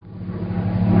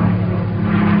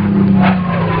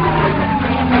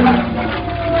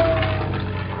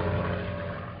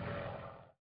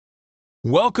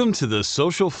Welcome to the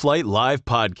Social Flight Live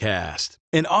podcast,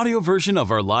 an audio version of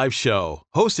our live show,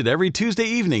 hosted every Tuesday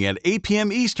evening at 8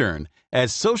 p.m. Eastern at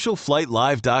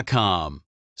socialflightlive.com.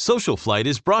 Social Flight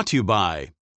is brought to you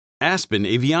by Aspen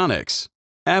Avionics,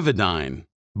 Avidyne,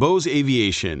 Bose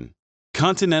Aviation,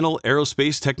 Continental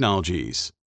Aerospace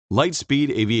Technologies, Lightspeed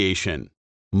Aviation,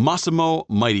 Massimo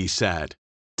Mighty Sat,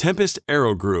 Tempest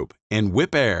Aero Group, and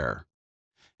Whip Air.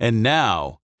 And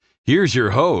now, here's your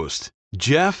host,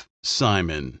 Jeff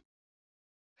Simon.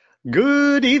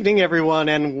 Good evening, everyone,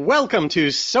 and welcome to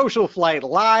Social Flight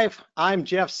Live. I'm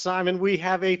Jeff Simon. We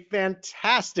have a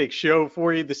fantastic show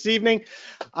for you this evening.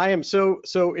 I am so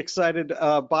excited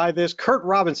by this. Kurt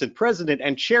Robinson, President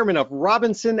and Chairman of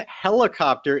Robinson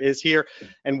Helicopter, is here,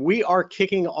 and we are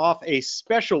kicking off a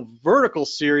special vertical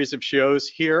series of shows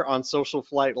here on Social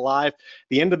Flight Live.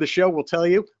 The end of the show will tell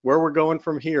you where we're going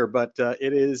from here, but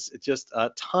it is just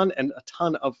a ton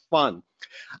of fun.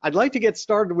 I'd like to get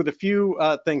started with a few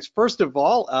things. First of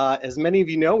all, as many of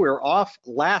you know, we were off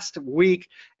last week,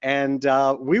 and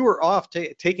we were off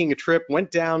taking a trip,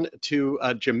 went down to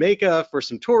Jamaica for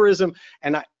some tourism,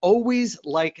 and I always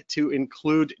like to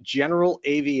include general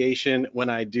aviation when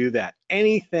I do that.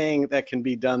 Anything that can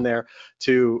be done there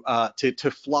to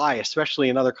fly, especially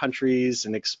in other countries,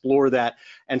 and explore that.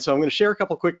 And so I'm going to share a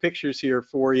couple quick pictures here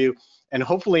for you, and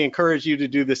hopefully encourage you to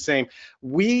do the same.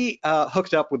 We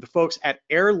hooked up with the folks at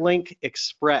Airlink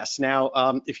Express. Now,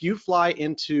 if you fly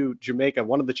into Jamaica,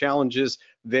 one of the challenges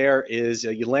there is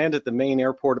you land at the main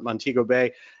airport at Montego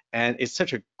Bay, and it's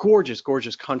such a gorgeous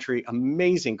country,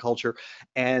 amazing culture,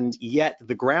 and yet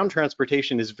the ground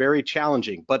transportation is very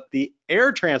challenging. But the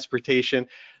air transportation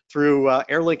through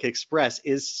Airlink Express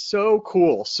is so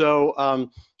cool. So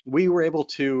we were able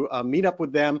to meet up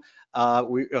with them.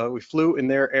 We flew in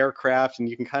their aircraft, and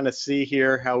you can kind of see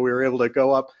here how we were able to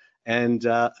go up and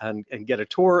get a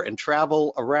tour and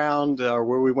travel around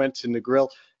where we went to Negril.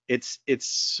 It's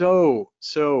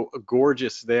so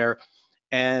gorgeous there,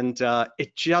 and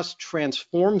it just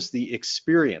transforms the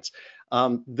experience.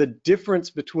 The difference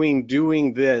between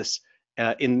doing this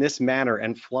in this manner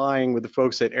and flying with the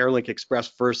folks at Airlink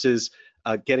Express versus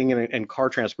getting in car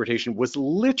transportation was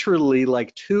literally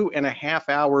like 2.5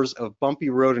 hours of bumpy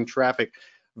road and traffic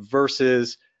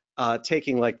versus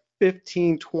taking like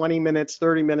 15, 20 minutes,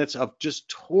 30 minutes of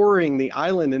just touring the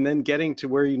island and then getting to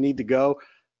where you need to go.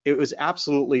 It was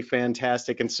absolutely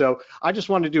fantastic. And so I just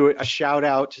want to do a shout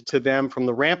out to them, from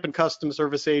the ramp and custom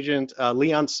service agent,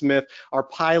 Leon Smith, our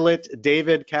pilot,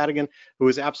 David Cadigan, who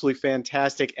was absolutely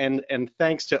fantastic. And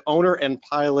thanks to owner and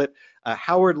pilot,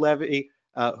 Howard Levy,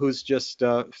 who's just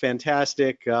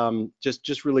fantastic,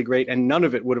 just really great. And none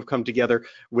of it would have come together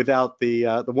without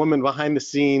the woman behind the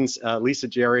scenes, Lisa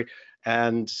Jerry.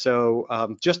 And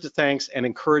so just a thanks and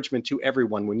encouragement to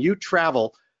everyone. When you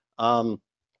travel,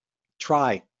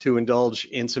 try to indulge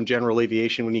in some general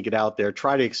aviation when you get out there.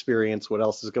 Try to experience what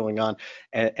else is going on,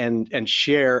 and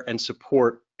share and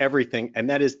support everything. And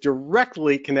that is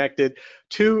directly connected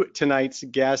to tonight's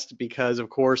guest, because of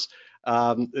course,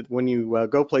 when you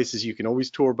go places, you can always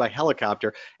tour by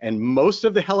helicopter, and most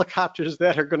of the helicopters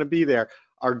that are going to be there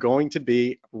are going to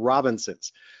be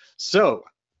Robinsons. So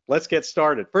let's get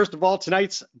started. First of all,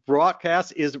 tonight's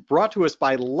broadcast is brought to us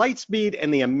by Lightspeed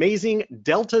and the amazing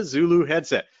Delta Zulu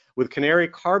headset with Canary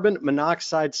carbon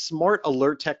monoxide smart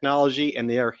alert technology and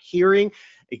their hearing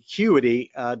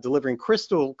acuity, delivering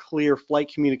crystal clear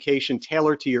flight communication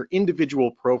tailored to your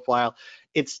individual profile.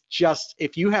 It's just,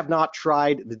 if you have not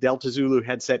tried the Delta Zulu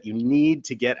headset, you need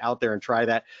to get out there and try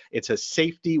that. It's a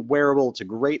safety wearable. It's a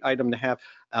great item to have.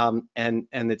 And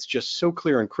it's just so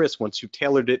clear and crisp once you've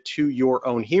tailored it to your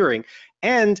own hearing.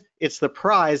 And it's the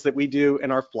prize that we do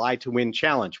in our Fly to Win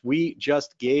challenge. We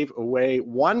just gave away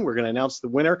one. We're going to announce the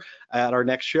winner at our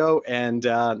next show. And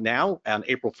now on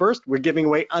April 1st, we're giving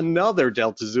away another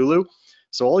Delta Zulu.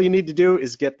 So all you need to do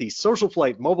is get the Social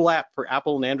Flight mobile app for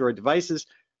Apple and Android devices.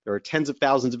 There are tens of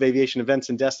thousands of aviation events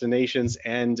and destinations,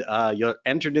 and you're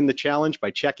entered in the challenge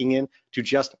by checking in to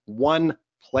just one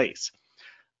place.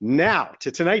 Now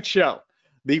to tonight's show.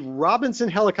 The Robinson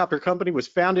Helicopter Company was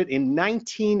founded in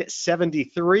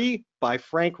 1973 by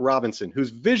Frank Robinson,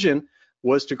 whose vision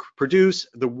was to produce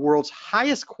the world's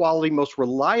highest quality, most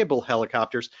reliable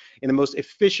helicopters in the most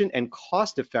efficient and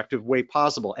cost-effective way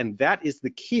possible. And that is the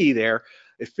key there,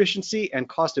 efficiency and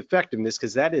cost-effectiveness,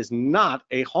 because that is not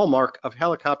a hallmark of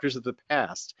helicopters of the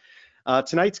past.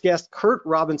 Tonight's guest, Kurt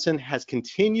Robinson, has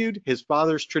continued his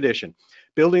father's tradition,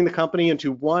 building the company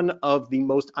into one of the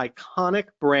most iconic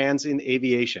brands in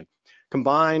aviation.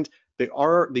 Combined,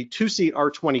 the two-seat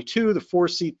R22, the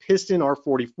four-seat piston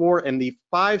R44, and the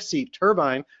five-seat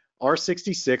turbine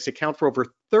R-66 account for over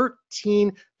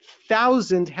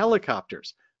 13,000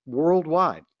 helicopters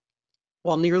worldwide.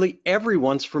 While nearly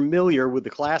everyone's familiar with the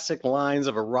classic lines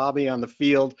of a Robbie on the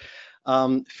field,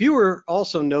 fewer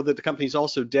also know that the company is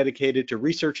also dedicated to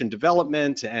research and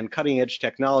development and cutting-edge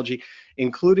technology,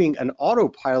 including an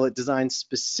autopilot designed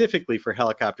specifically for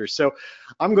helicopters. So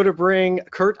I'm going to bring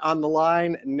Kurt on the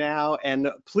line now, and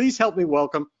please help me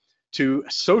welcome to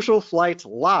Social Flight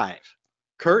Live,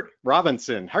 Kurt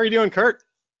Robinson. How are you doing, Kurt?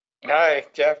 Hi,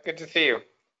 Jeff. Good to see you.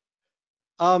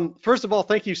 First of all,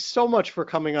 thank you so much for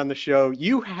coming on the show.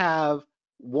 You have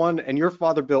and your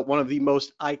father built one of the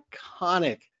most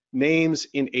iconic names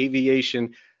in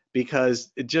aviation,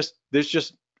 because there's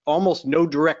just almost no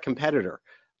direct competitor.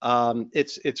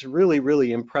 It's really,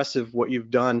 really impressive what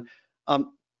you've done.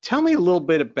 Tell me a little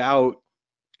bit about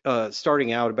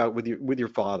starting out with your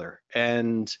father,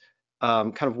 and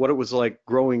kind of what it was like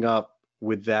growing up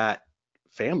with that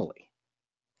family.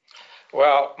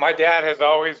 Well, my dad has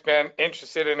always been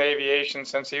interested in aviation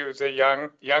since he was a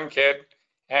young kid,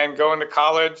 and going to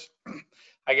college.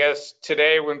 I guess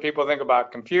today when people think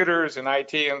about computers and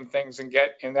IT and things and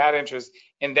get in that interest,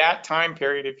 in that time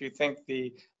period, if you think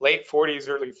the late 40s,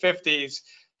 early 50s,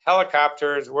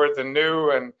 helicopters were the new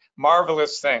and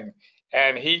marvelous thing.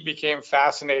 And he became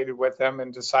fascinated with them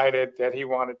and decided that he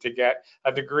wanted to get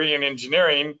a degree in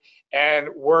engineering and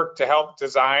work to help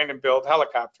design and build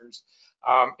helicopters.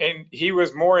 And he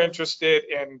was more interested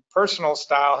in personal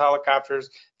style helicopters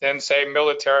than, say,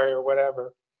 military or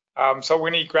whatever. So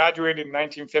when he graduated in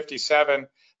 1957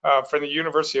 from the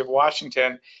University of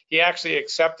Washington, he actually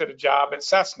accepted a job at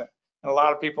Cessna. And a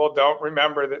lot of people don't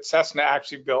remember that Cessna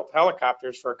actually built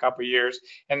helicopters for a couple of years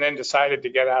and then decided to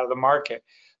get out of the market.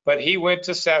 But he went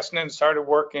to Cessna and started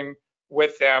working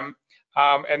with them.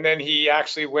 And then he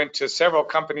actually went to several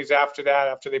companies after that,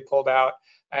 after they pulled out,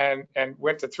 and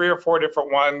went to 3 or 4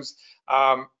 different ones,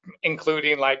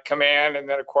 including like Command, and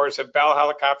then of course at Bell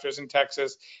Helicopters in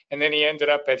Texas. And then he ended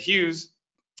up at Hughes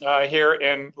here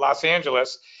in Los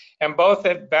Angeles. And both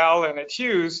at Bell and at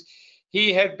Hughes,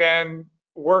 he had been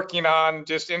working on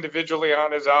just individually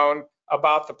on his own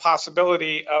about the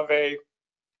possibility of a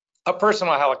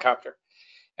personal helicopter.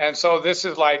 And so this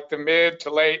is like the mid to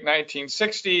late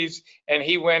 1960s, and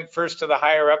he went first to the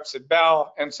higher ups at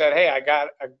Bell and said, hey, I got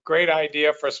a great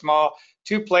idea for a small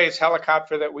 2-place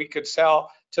helicopter that we could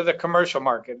sell to the commercial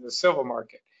market, the civil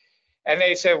market. And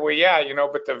they said, well, yeah,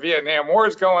 but the Vietnam War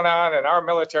is going on and our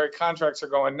military contracts are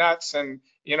going nuts, and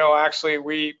actually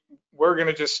we're going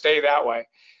to just stay that way.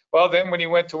 Well, then when he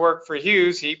went to work for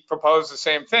Hughes, he proposed the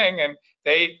same thing, and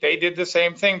they did the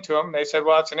same thing to him. They said,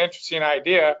 well, it's an interesting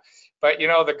idea, but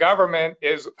the government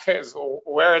is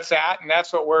where it's at, and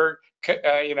that's what we're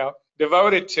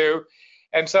devoted to.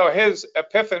 And so his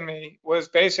epiphany was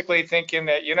basically thinking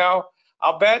that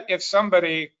I'll bet if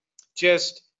somebody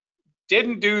just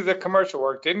didn't do the commercial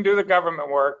work, didn't do the government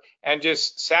work, and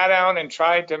just sat down and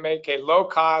tried to make a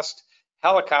low-cost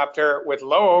helicopter with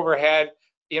low overhead,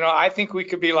 I think we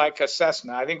could be like a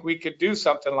Cessna. I think we could do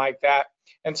something like that.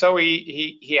 And so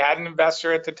he had an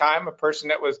investor at the time, a person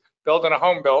that was building a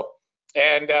home built.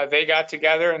 And they got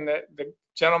together, and the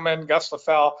gentleman, Gus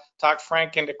LaFell, talked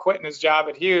Frank into quitting his job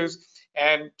at Hughes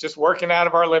and just working out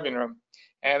of our living room.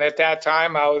 And at that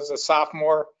time, I was a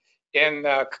sophomore in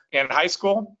high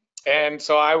school. And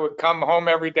so I would come home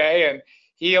every day, and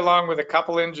he, along with a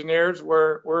couple engineers,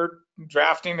 were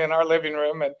drafting in our living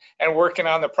room and working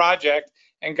on the project.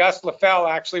 And Gus LaFell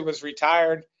actually was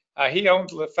retired. He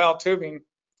owned LaFell Tubing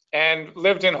and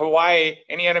lived in Hawaii,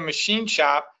 and he had a machine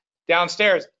shop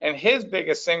downstairs. And his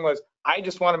biggest thing was, I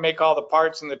just want to make all the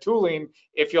parts and the tooling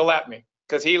if you'll let me,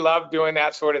 because he loved doing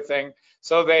that sort of thing.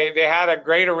 So they had a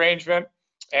great arrangement.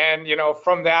 And,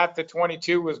 from that, the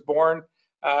 22 was born.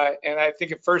 And I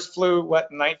think it first flew, in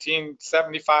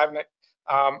 1975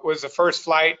 was the first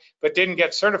flight, but didn't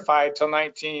get certified till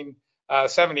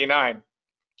 1979.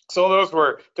 So those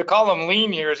were, to call them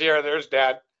lean years, yeah, there's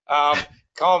Dad.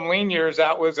 Call them lean years,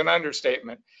 that was an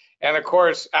understatement. And of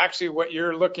course, actually what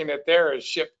you're looking at there is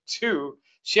Ship 2.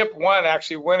 Ship 1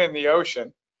 actually went in the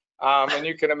ocean. And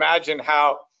you can imagine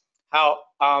how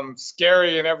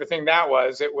scary and everything that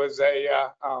was. It was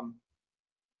it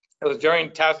was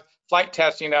during flight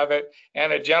testing of it,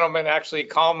 and a gentleman actually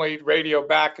calmly radioed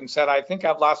back and said, I think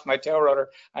I've lost my tail rotor.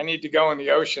 I need to go in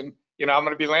the ocean. I'm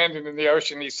going to be landing in the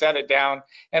ocean. He set it down,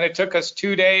 and it took us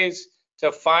 2 days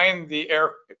to find the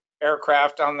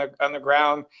aircraft on the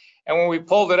ground. And when we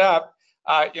pulled it up,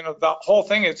 the whole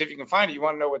thing is, if you can find it, you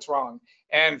want to know what's wrong.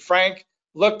 And Frank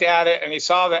looked at it, and he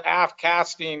saw the aft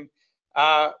casting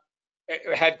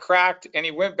had cracked, and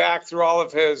he went back through all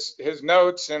of his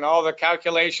notes and all the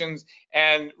calculations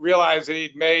and realized that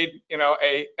he'd made, you know,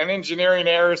 an engineering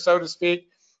error, so to speak,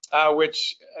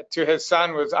 which to his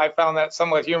son was, I found that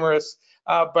somewhat humorous.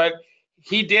 But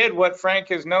he did what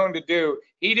Frank is known to do.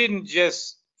 He didn't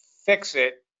just fix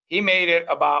it. He made it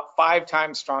about 5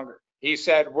 times stronger. He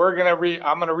said, I'm gonna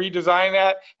redesign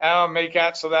that, and I'll make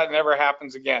that so that never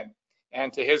happens again.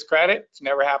 And to his credit, it's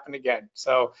never happened again.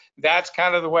 So that's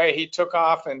kind of the way he took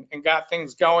off and got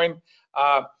things going.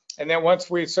 And then once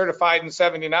we certified in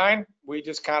 '79, we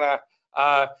just kind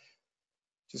of,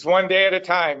 just one day at a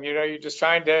time, you know, you're just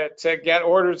trying to get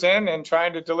orders in and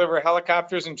trying to deliver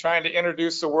helicopters and trying to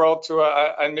introduce the world to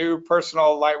a new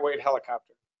personal lightweight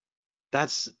helicopter.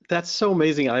 That's so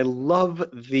amazing. I love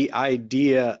the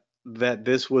idea that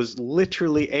this was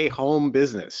literally a home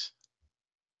business.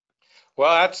 Well,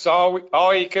 that's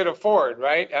all he could afford,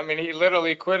 right? I mean, he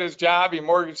literally quit his job, he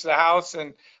mortgaged the house,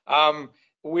 and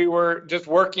we were just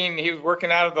working. He was working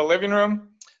out of the living room,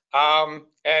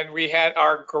 and we had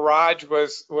our garage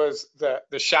was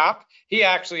the shop. He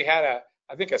actually had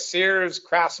I think a Sears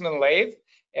Craftsman lathe,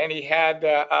 and he had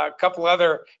a couple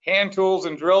other hand tools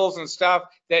and drills and stuff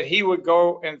that he would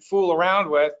go and fool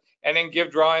around with, and then give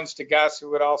drawings to Gus,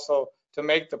 who would also to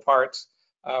make the parts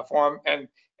for him.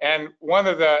 And one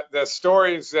of the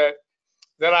stories that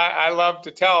I love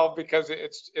to tell, because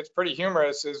it's pretty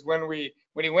humorous, is when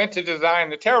he went to design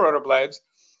the tail rotor blades,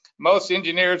 most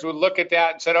engineers would look at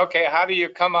that and said, okay, how do you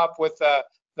come up with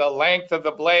the length of the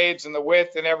blades and the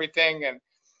width and everything?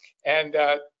 And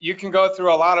you can go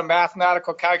through a lot of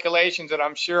mathematical calculations, and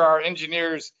I'm sure our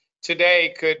engineers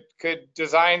today could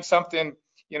design something,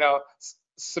 you know,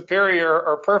 superior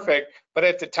or perfect. But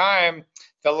at the time,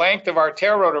 the length of our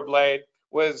tail rotor blade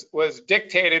was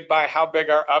dictated by how big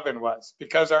our oven was,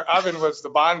 because our oven was the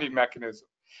bonding mechanism.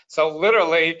 So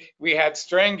literally, we had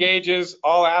strain gauges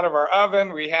all out of our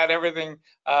oven. We had everything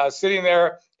sitting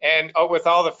there, and with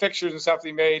all the fixtures and stuff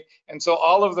we made. And so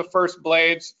all of the first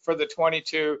blades for the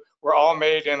 22 were all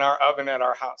made in our oven at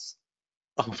our house.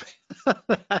 Oh,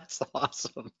 that's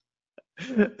awesome.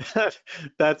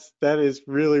 That is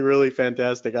really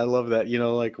fantastic. I love that. You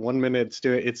know, like 1 minute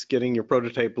it's getting your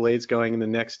prototype blades going, and the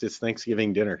next is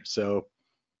Thanksgiving dinner. So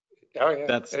oh yeah,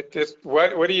 that's it. Just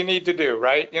what do you need to do,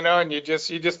 right? You know, and you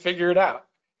just figure it out.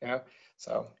 You know,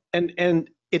 so and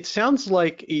it sounds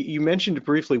like you mentioned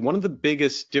briefly one of the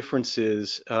biggest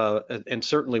differences, and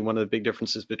certainly one of the big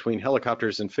differences between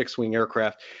helicopters and fixed wing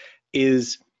aircraft,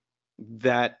 is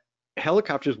that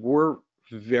helicopters were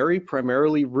very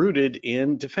primarily rooted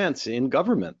in defense, in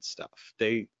government stuff.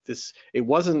 It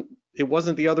wasn't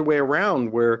the other way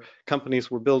around, where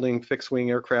companies were building fixed wing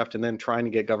aircraft and then trying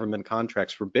to get government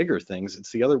contracts for bigger things.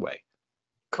 It's the other way.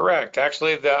 Correct.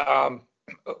 Actually,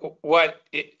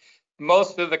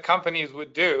 most of the companies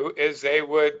would do is they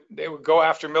would go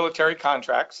after military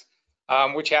contracts,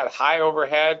 which had high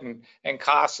overhead and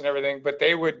costs and everything, but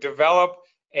they would develop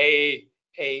a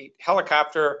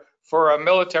helicopter for a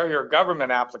military or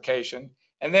government application.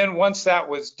 And then once that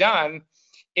was done,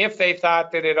 if they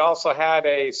thought that it also had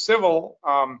a civil,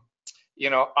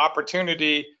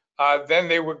 opportunity, then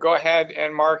they would go ahead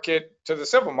and market to the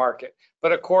civil market.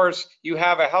 But of course, you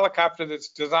have a helicopter that's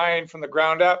designed from the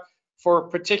ground up for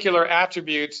particular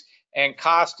attributes, and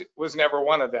cost was never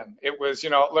one of them. It was,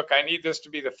 look, I need this to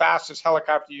be the fastest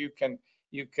helicopter you can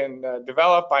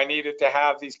develop. I needed to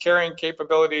have these carrying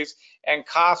capabilities, and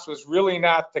cost was really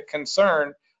not the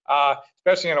concern,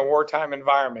 especially in a wartime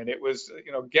environment. It was,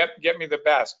 get me the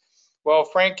best. Well,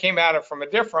 Frank came at it from a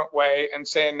different way and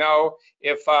saying, no,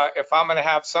 if I'm going to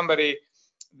have somebody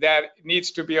that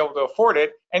needs to be able to afford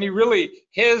it, and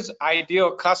his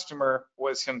ideal customer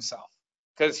was himself,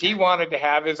 because he wanted to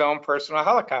have his own personal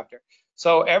helicopter.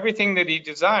 So everything that he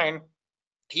designed,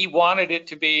 he wanted it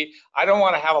to be, I don't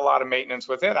want to have a lot of maintenance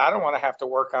with it. I don't want to have to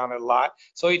work on it a lot.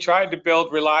 So he tried to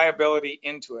build reliability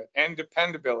into it and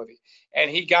dependability.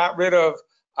 And he got rid of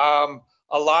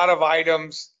a lot of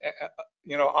items,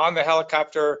 on the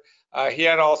helicopter. He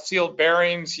had all sealed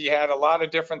bearings. He had a lot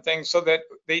of different things so that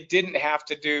they didn't have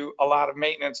to do a lot of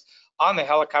maintenance on the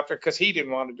helicopter, because he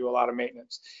didn't want to do a lot of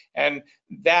maintenance. And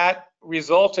that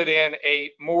resulted in a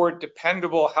more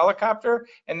dependable helicopter.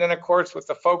 And then, of course, with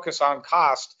the focus on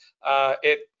cost,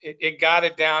 it got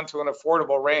it down to an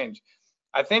affordable range.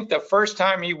 I think the first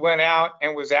time he went out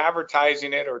and was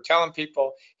advertising it or telling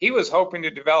people, he was hoping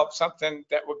to develop something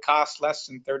that would cost less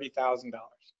than $30,000.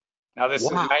 Now, this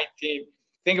is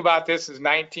think about this as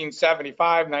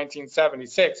 1975,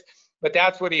 1976. But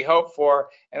that's what he hoped for.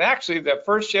 And actually, the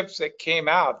first ships that came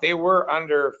out, they were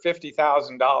under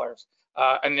 $50,000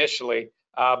 initially.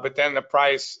 But then the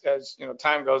price, as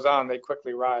time goes on, they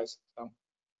quickly rise. So.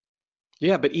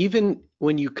 Yeah, but even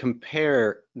when you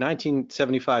compare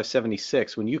 1975,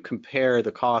 76, when you compare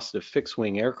the cost of fixed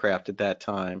wing aircraft at that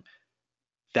time,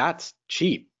 that's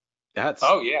cheap. That's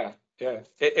Oh yeah, yeah,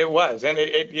 it was, and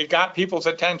it got people's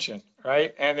attention,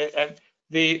 right? And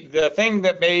the thing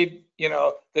that made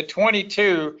the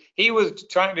 22, he was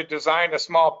trying to design a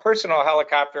small personal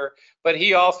helicopter, but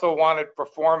he also wanted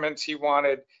performance. He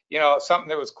wanted something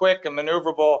that was quick and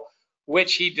maneuverable,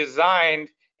 which he designed,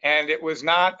 and it was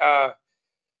not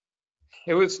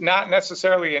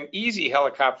necessarily an easy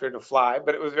helicopter to fly,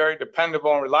 but it was very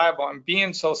dependable and reliable. And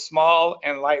being so small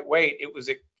and lightweight, it was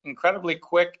incredibly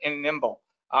quick and nimble,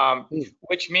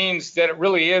 which means that it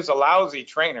really is a lousy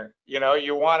trainer.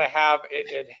 You want to have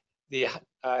it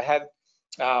had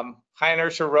high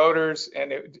inertia rotors,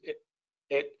 and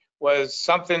it was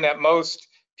something that most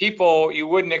people, you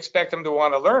wouldn't expect them to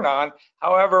want to learn on.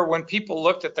 However, when people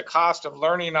looked at the cost of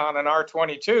learning on an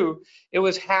R-22, it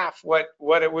was half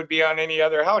what it would be on any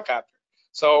other helicopter.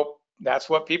 So that's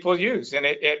what people use, and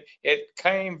it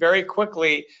came very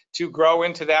quickly to grow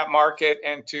into that market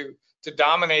and to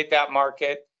dominate that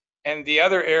market. And the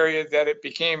other area that it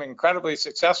became incredibly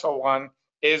successful one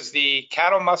is the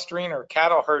cattle mustering or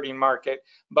cattle herding market,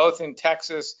 both in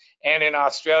Texas and in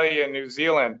Australia and New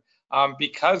Zealand.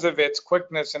 Because of its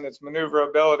quickness and its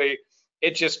maneuverability,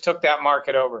 it just took that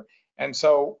market over. And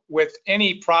so with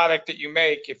any product that you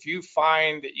make, if you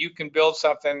find that you can build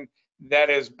something that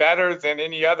is better than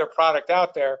any other product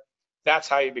out there, that's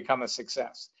how you become a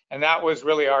success. And that was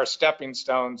really our stepping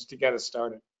stones to get us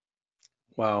started.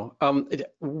 wow.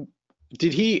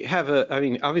 Did he have I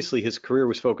mean, obviously his career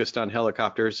was focused on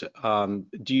helicopters. I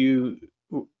mean,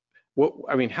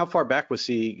 how far back was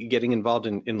he getting involved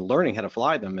in learning how to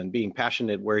fly them and being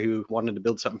passionate where he wanted to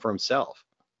build something for himself?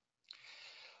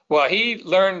 Well, he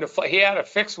learned to fly. He had a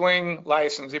fixed wing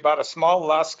license. He bought a small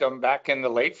Luscombe back in the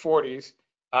late 40s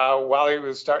while he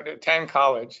was starting to attend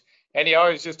college. And he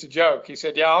always just a joke. He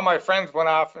said, yeah, all my friends went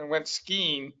off and went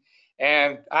skiing,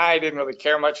 and I didn't really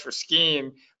care much for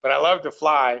skiing, but I loved to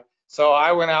fly. So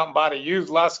I went out and bought a used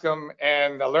Luscombe,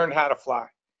 and I learned how to fly.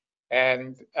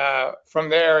 And from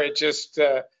there, it just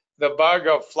the bug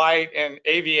of flight and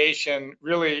aviation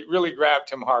really, really grabbed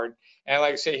him hard. And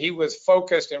like I say, he was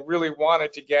focused and really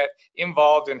wanted to get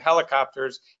involved in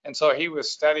helicopters. And so he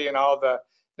was studying all the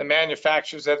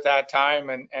manufacturers at that time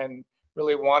and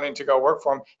really wanting to go work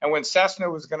for them. And when Cessna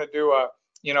was going to do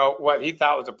what he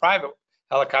thought was a private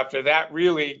helicopter, that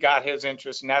really got his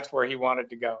interest, and that's where he wanted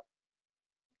to go.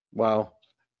 Wow.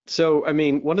 So, I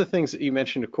mean, one of the things that you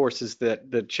mentioned, of course, is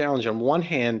that the challenge on one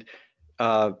hand,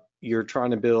 you're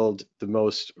trying to build the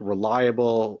most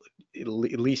reliable,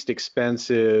 least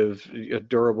expensive,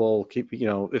 durable,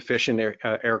 efficient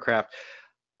aircraft.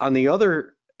 On the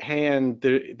other hand,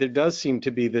 there does seem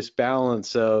to be this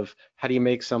balance of how do you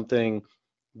make something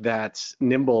that's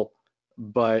nimble,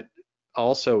 but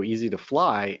also easy to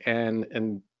fly.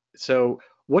 And so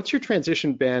what's your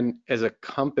transition been as a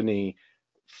company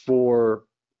for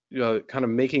kind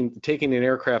of taking an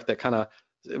aircraft that kind of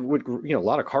would, a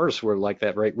lot of cars were like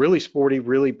that, right? Really sporty,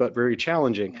 really, but very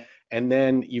challenging. And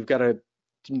then you've got to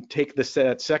take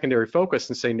that secondary focus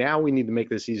and say, now we need to make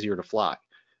this easier to fly.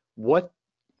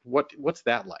 What's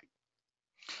that like?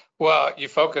 Well, you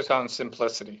focus on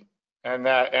simplicity. And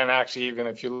actually, even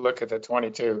if you look at the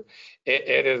 22,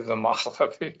 it is the model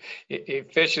of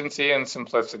efficiency and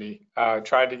simplicity.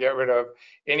 Tried to get rid of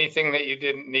anything that you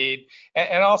didn't need.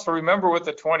 And also remember with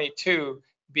the 22,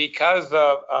 because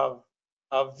of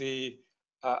the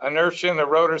inertia in the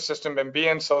rotor system and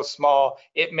being so small,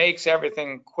 it makes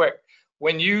everything quick.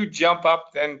 When you jump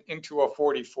up then into a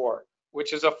 44,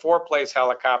 which is a 4-place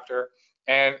helicopter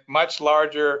and much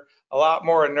larger, a lot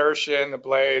more inertia in the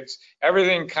blades,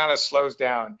 everything kind of slows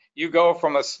down. You go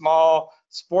from a small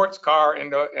sports car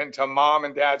into mom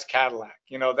and dad's Cadillac,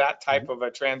 that type of a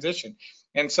transition.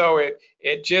 And so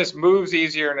it just moves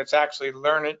easier, and it's actually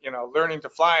learning to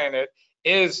fly in it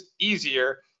is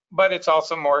easier, but it's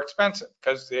also more expensive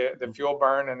because the fuel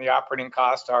burn and the operating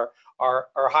costs are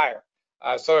higher.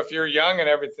 So if you're young and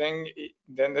everything,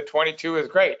 then the 22 is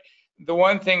great. The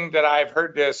one thing that I've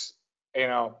heard this,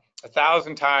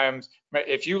 1,000 times,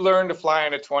 if you learn to fly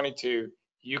in a 22,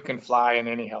 you can fly in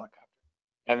any helicopter.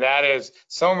 And that is,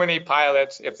 so many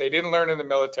pilots, if they didn't learn in the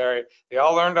military, they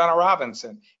all learned on a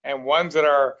Robinson. And ones that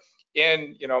are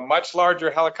in, much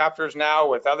larger helicopters now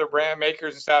with other brand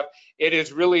makers and stuff, it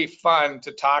is really fun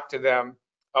to talk to them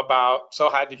about, so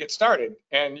how'd you get started?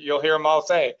 And you'll hear them all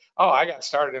say, oh, I got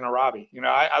started in a Robbie.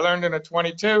 I learned in a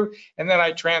 22, and then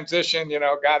I transitioned,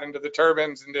 got into the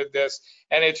turbines and did this.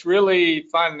 And it's really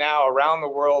fun now around the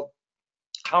world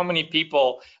how many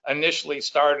people initially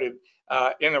started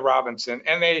in the Robinson.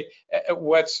 And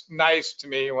what's nice to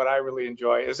me and what I really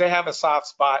enjoy is they have a soft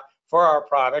spot for our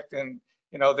product, and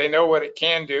they know what it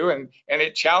can do, and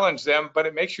it challenged them, but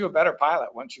it makes you a better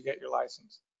pilot once you get your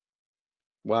license.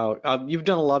 Wow, you've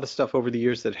done a lot of stuff over the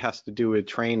years that has to do with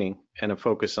training and a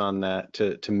focus on that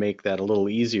to make that a little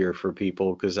easier for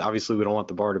people, because obviously we don't want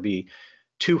the bar to be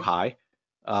too high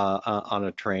on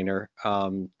a trainer.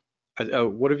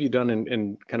 What have you done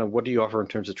and kind of what do you offer in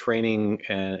terms of training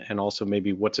and also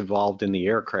maybe what's involved in the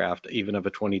aircraft, even of a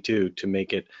 22, to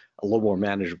make it a little more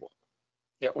manageable?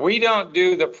 Yeah, we don't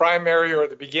do the primary or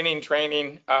the beginning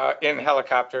training in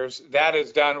helicopters. That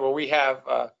is done where we have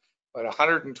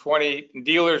 120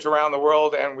 dealers around the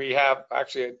world, and we have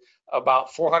actually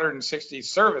about 460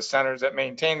 service centers that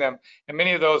maintain them, and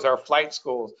many of those are flight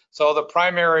schools. So the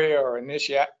primary or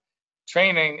initiate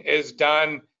training is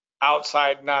done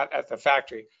outside, not at the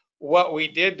factory. What we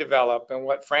did develop and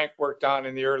what Frank worked on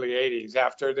in the early 80s,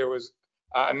 after there was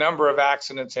a number of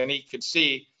accidents and he could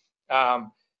see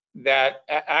that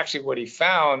actually what he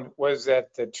found was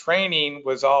that the training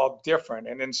was all different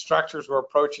and instructors were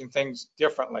approaching things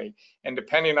differently, and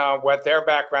depending on what their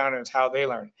background is, how they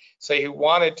learn. So he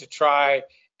wanted to try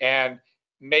and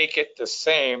make it the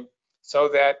same so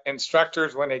that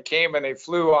instructors, when they came and they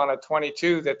flew on a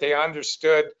 22, that they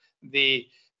understood the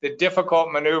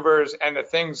difficult maneuvers and the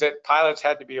things that pilots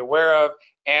had to be aware of.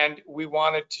 And we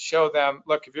wanted to show them,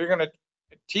 look, if you're going to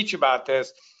teach about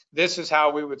this, this is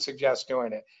how we would suggest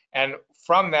doing it. And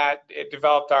from that, it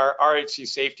developed our RHC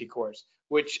safety course,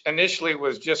 which initially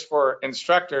was just for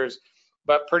instructors,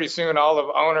 but pretty soon all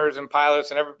of owners and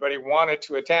pilots and everybody wanted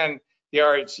to attend the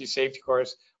RHC safety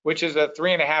course, which is a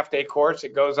 3.5-day course.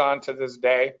 It goes on to this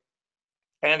day.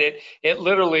 And it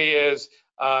literally is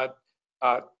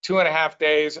 2.5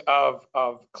 days of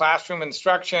classroom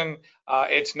instruction.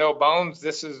 It's no bones.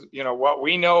 This is, what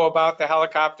we know about the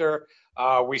helicopter.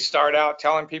 We start out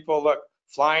telling people, look,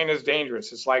 flying is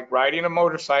dangerous. It's like riding a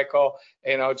motorcycle.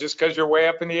 Just because you're way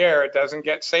up in the air, it doesn't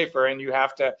get safer. And you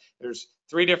have to, there's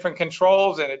 3 different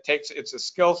controls, and it's a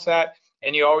skill set,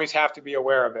 and you always have to be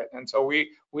aware of it. And so we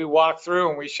walk through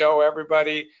and we show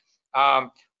everybody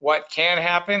what can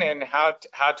happen and how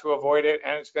to avoid it.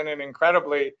 And it's been an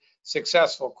incredibly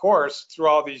successful course through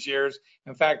all these years.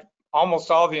 In fact,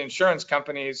 almost all the insurance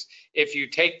companies, if you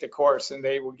take the course, and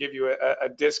they will give you a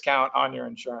discount on your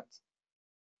insurance.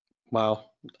 Wow.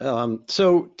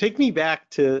 So take me back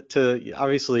to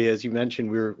obviously, as you mentioned,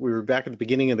 we were back at the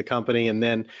beginning of the company, and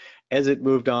then as it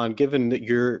moved on, given that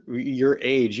your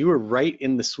age, you were right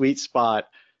in the sweet spot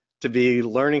to be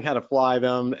learning how to fly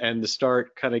them and to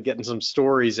start kind of getting some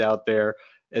stories out there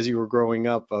as you were growing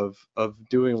up of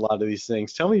doing a lot of these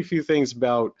things. Tell me a few things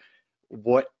about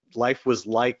what life was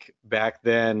like back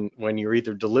then when you're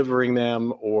either delivering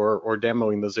them or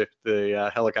demoing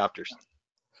the helicopters.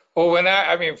 Well,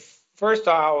 first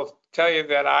I'll tell you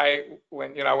that I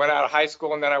went out of high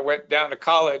school, and then I went down to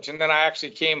college, and then I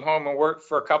actually came home and worked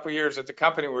for a couple of years at the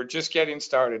company. We were just getting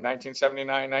started,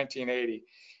 1979, 1980.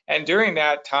 And during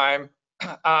that time,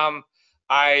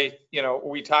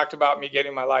 we talked about me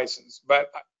getting my license,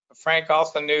 but Frank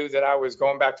also knew that I was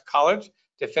going back to college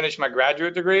to finish my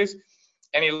graduate degrees.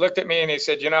 And he looked at me and he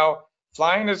said,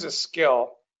 flying is a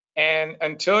skill, and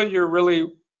until you're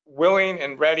really willing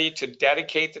and ready to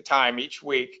dedicate the time each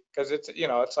week, because it's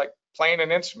like playing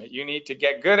an instrument. You need to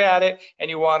get good at it, and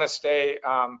you want to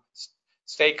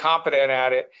stay competent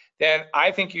at it. Then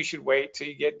I think you should wait till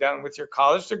you get done with your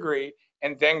college degree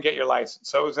and then get your license.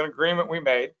 So it was an agreement we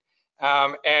made.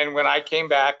 And when I came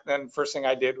back, then first thing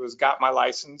I did was got my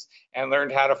license and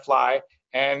learned how to fly,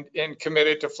 and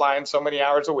committed to flying so many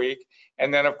hours a week.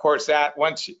 And then of course that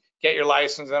once you get your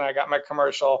license, then I got my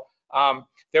commercial.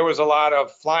 There was a lot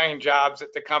of flying jobs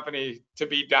at the company to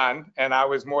be done, and I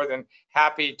was more than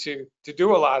happy to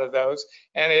do a lot of those.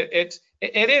 And it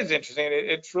is interesting.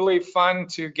 It's really fun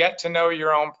to get to know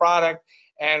your own product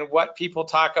and what people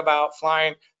talk about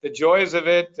flying, the joys of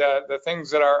it, the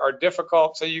things that are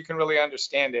difficult, so you can really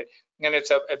understand it. And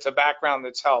it's a background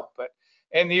that's helped. But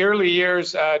in the early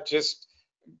years, just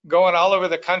going all over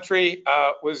the country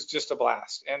was just a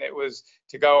blast. And it was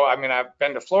to go, I've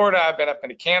been to Florida, I've been up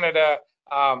into Canada,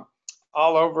 all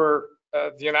over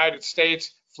the United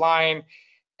States flying.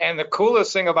 And the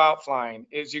coolest thing about flying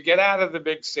is you get out of the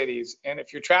big cities, and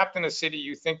if you're trapped in a city,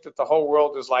 you think that the whole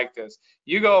world is like this.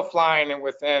 You go flying, and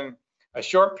within a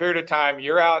short period of time,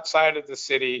 you're outside of the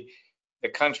city. the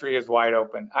country is wide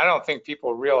open. I don't think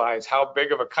people realize how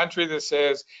big of a country this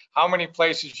is, how many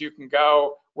places you can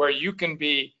go where you can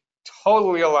be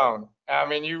totally alone. I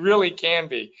mean, you really can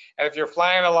be. And if you're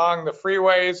flying along the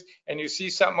freeways and you see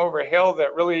something over a hill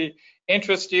that really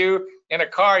interests you, in a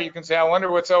car, you can say, I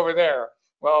wonder what's over there.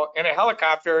 Well, in a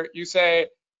helicopter, you say,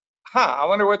 I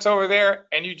wonder what's over there.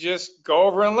 And you just go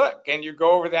over and look, and you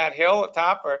go over that hill at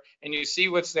top, and you see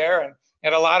what's there.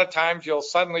 And a lot of times you'll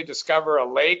suddenly discover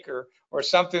a lake or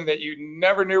something that you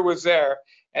never knew was there.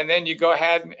 And then you go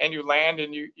ahead and you land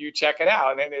and you check it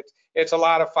out. And it's a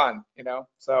lot of fun, you know.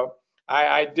 So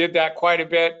I did that quite a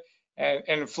bit.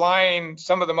 And flying,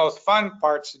 some of the most fun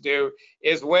parts to do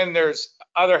is when there's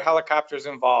other helicopters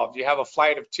involved. You have a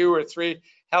flight of 2 or 3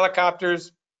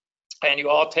 helicopters, and you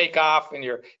all take off, and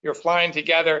you're flying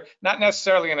together, not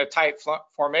necessarily in a tight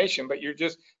formation, but you're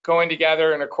just going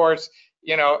together. And of course,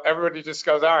 you know, everybody just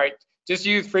goes, all right, just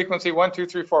use frequency 1, 2,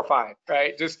 3, 4, 5,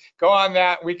 right? Just go on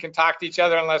that. We can talk to each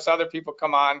other unless other people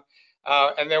come on,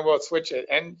 and then we'll switch it.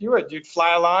 And you'd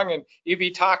fly along, and you'd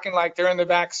be talking like they're in the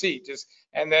back seat,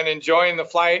 and then enjoying the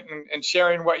flight and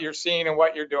sharing what you're seeing and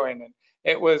what you're doing. And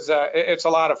it's a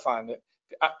lot of fun.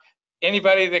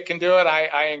 Anybody that can do it,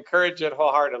 I encourage it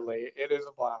wholeheartedly. It is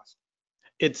a blast.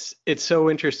 It's so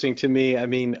interesting to me. I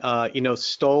mean, you know,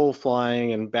 STOL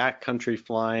flying and backcountry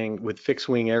flying with fixed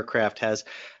wing aircraft has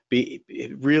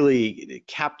it really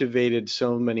captivated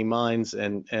so many minds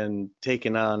and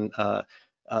taken on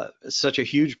such a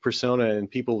huge persona, and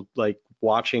people like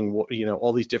watching, you know,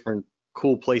 all these different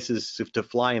cool places to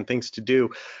fly and things to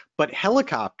do. But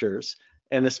helicopters,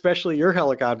 and especially your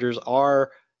helicopters,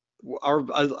 are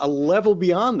a level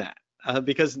beyond that,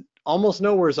 because almost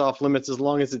nowhere is off limits as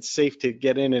long as it's safe to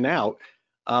get in and out.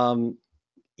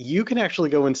 You can actually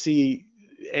go and see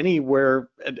anywhere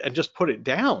and just put it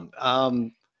down.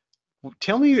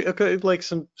 Tell me like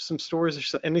some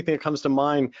stories or anything that comes to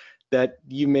mind that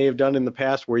you may have done in the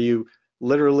past where you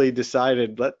literally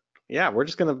decided, we're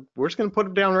just gonna put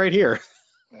it down right here.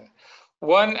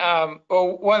 One of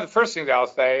the first things I'll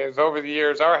say is, over the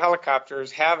years, our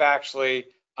helicopters have actually,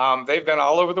 they've been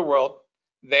all over the world.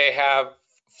 They have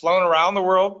flown around the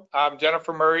world.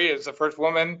 Jennifer Murray is the first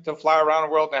woman to fly around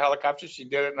the world in a helicopter. She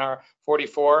did it in our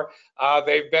 44.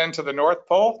 They've been to the North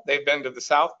Pole. They've been to the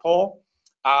South Pole.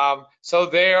 So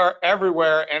they are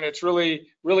everywhere, and it's really,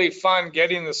 really fun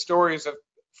getting the stories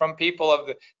from people of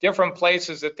the different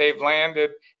places that they've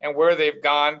landed and where they've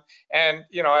gone. And,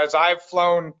 you know, as I've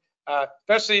flown,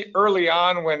 especially early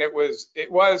on when it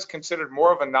was considered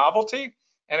more of a novelty,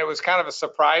 and it was kind of a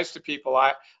surprise to people.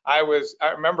 I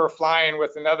remember flying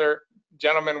with another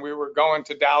gentleman. We were going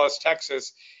to Dallas,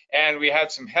 Texas, and we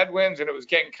had some headwinds, and it was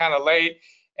getting kind of late.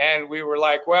 And we were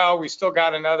like, well, we still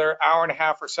got another hour and a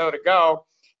half or so to go.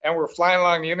 And we're flying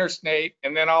along the interstate,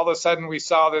 and then all of a sudden we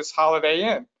saw this Holiday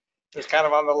Inn. It's kind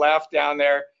of on the left down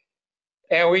there.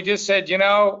 And we just said, you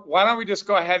know, why don't we just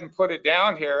go ahead and put it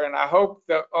down here? And I hope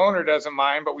the owner doesn't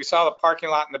mind, but we saw the parking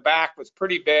lot in the back was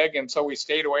pretty big, and so we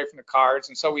stayed away from the cars.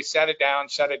 And so we set it down,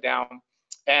 shut it down,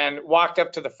 and walked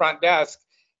up to the front desk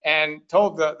and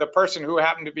told the person who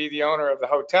happened to be the owner of the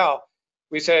hotel,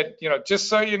 we said, you know, just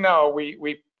so you know,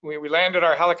 we landed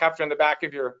our helicopter in the back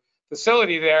of your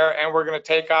facility there, and we're going to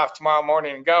take off tomorrow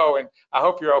morning and go, and I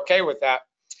hope you're okay with that.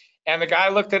 And the guy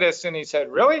looked at us and he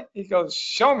said, really? He goes,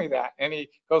 show me that. And he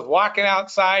goes walking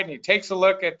outside, and he takes a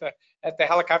look at the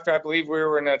helicopter. I believe we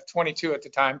were in a 22 at the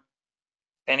time.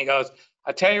 And he goes,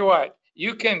 I tell you what,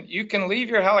 you can leave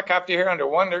your helicopter here under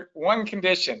one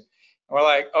condition. And we're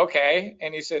like, okay.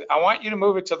 And he said, I want you to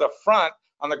move it to the front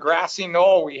on the grassy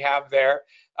knoll we have there,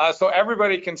 so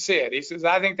everybody can see it. He says,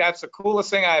 I think that's the coolest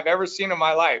thing I've ever seen in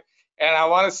my life, and I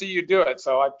want to see you do it.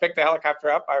 So I picked the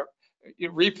helicopter up, I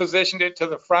repositioned it to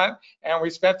the front, and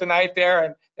we spent the night there,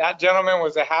 and that gentleman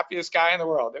was the happiest guy in the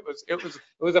world. It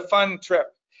was a fun trip.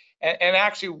 And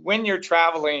actually, when you're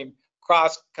traveling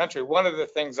cross country, one of the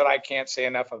things that I can't say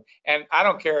enough of, and I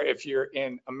don't care if you're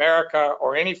in America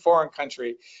or any foreign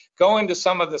country, go into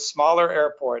some of the smaller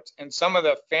airports, and some of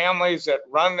the families that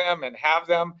run them and have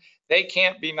them, they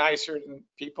can't be nicer than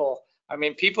people. I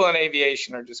mean, people in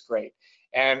aviation are just great.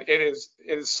 And it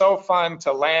is so fun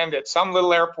to land at some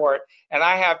little airport, and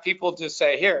I have people just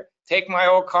say, here, take my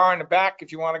old car in the back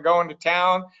if you want to go into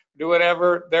town, do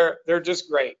whatever. They're just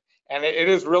great. And it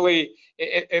is really,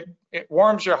 it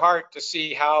warms your heart to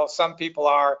see how some people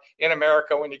are in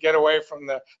America when you get away from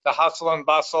the hustle and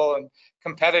bustle and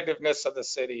competitiveness of the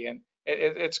city. And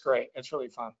it's great. It's really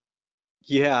fun.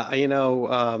 Yeah, you know,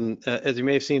 as you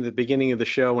may have seen at the beginning of the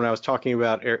show when I was talking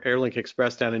about Airlink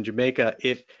Express down in Jamaica,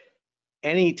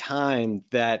 any time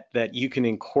that you can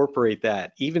incorporate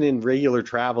that, even in regular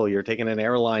travel, you're taking an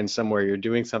airline somewhere, you're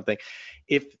doing something,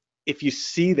 if you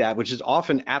see that, which is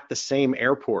often at the same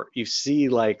airport, you see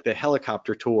like the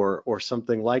helicopter tour or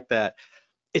something like that,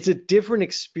 it's a different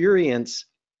experience,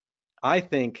 I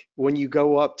think, when you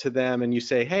go up to them and you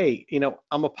say, hey,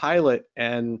 I'm a pilot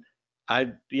and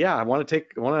I want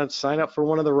to sign up for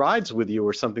one of the rides with you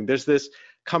or something. There's this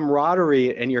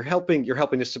camaraderie and you're helping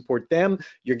to support them.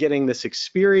 You're getting this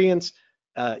experience.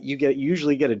 You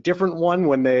usually get a different one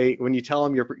when you tell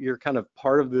them you're kind of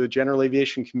part of the general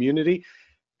aviation community.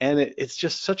 And it's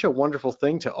just such a wonderful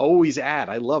thing to always add.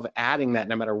 I love adding that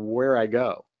no matter where I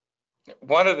go.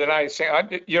 One of the nice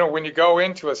things, when you go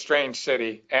into a strange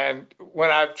city, and when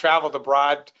I've traveled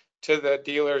abroad to the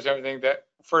dealers, everything, that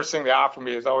first thing they offer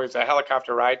me is always a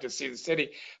helicopter ride to see the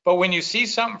city. But when you see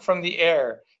something from the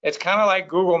air, it's kind of like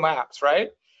Google Maps, right?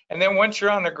 And then once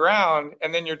you're on the ground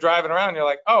and then you're driving around, you're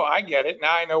like, oh, I get it.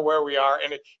 Now I know where we are.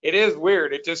 And it is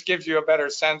weird. It just gives you a better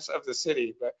sense of the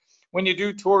city. But when you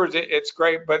do tours, it's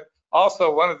great. But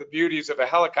also, one of the beauties of a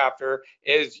helicopter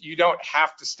is you don't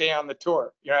have to stay on the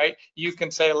tour, right? You can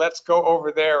say, let's go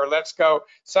over there, or let's go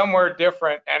somewhere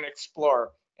different and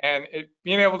explore. And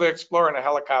being able to explore in a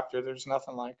helicopter, there's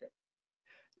nothing like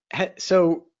it.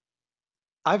 So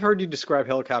I've heard you describe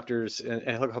helicopters and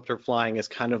helicopter flying as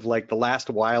kind of like the last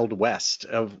Wild West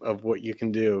of what you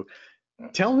can do.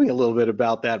 Tell me a little bit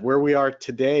about that, where we are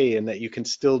today and that you can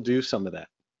still do some of that.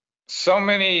 So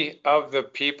many of the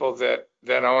people that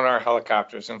own our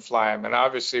helicopters and fly them, and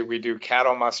obviously we do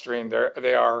cattle mustering.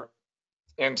 They are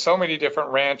in so many different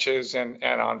ranches and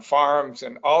on farms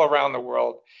and all around the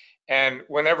world. And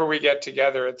whenever we get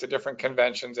together at the different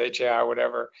conventions, HAI,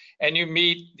 whatever, and you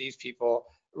meet these people,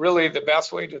 really the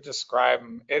best way to describe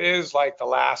them, it is like the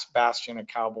last bastion of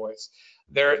cowboys.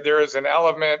 There is an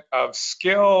element of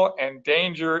skill and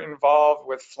danger involved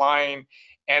with flying,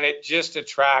 and it just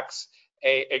attracts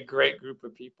a great group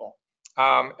of people.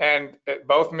 And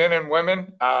both men and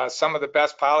women, some of the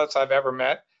best pilots I've ever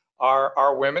met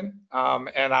are women.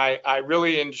 And I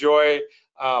really enjoy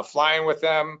flying with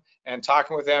them and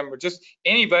talking with them, or just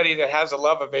anybody that has a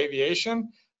love of aviation.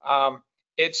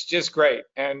 It's just great.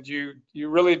 And you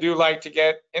really do like to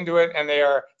get into it, and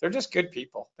they're just good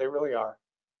people. They really are.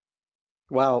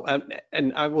 Wow,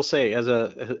 and I will say, as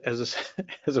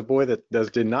a boy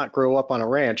that did not grow up on a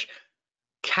ranch,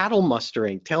 cattle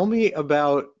mustering. Tell me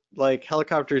about like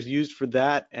helicopters used for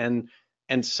that, and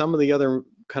some of the other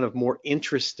kind of more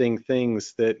interesting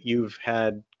things that you've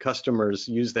had customers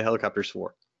use the helicopters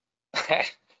for.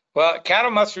 Well,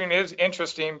 cattle mustering is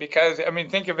interesting because, I mean,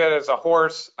 think of it as a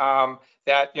horse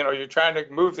that, you're trying to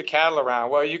move the cattle around.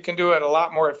 Well, you can do it a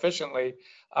lot more efficiently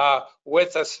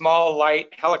with a small light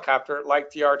helicopter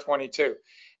like the R-22.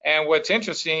 And what's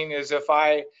interesting is if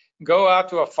I go out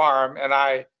to a farm and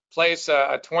I place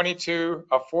a 22,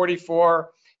 a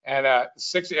 44, and a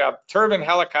turbine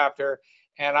helicopter,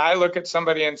 and I look at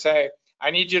somebody and say,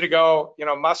 I need you to go,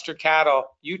 muster cattle.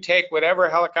 You take whatever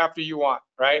helicopter you want,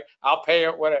 right? I'll pay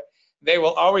it what they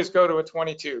will always go to a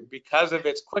 22 because of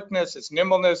its quickness, its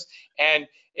nimbleness. And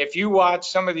if you watch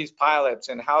some of these pilots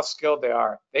and how skilled they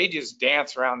are, they just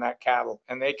dance around that cattle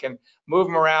and they can move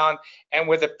them around. And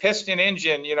with a piston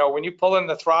engine, when you pull in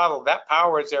the throttle, that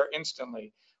power is there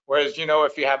instantly. Whereas,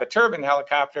 if you have a turbine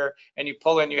helicopter and you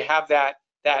pull in, you have that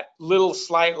little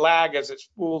slight lag as it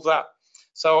spools up.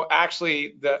 So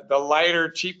actually, the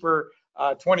lighter, cheaper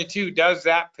 22 does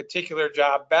that particular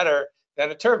job better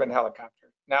than a turbine helicopter.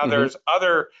 Now, there's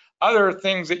other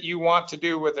things that you want to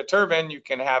do with a turbine. You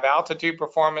can have altitude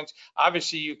performance.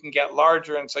 Obviously, you can get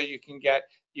larger, and so you can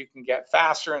get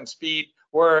faster in speed.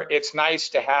 Where it's nice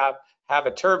to have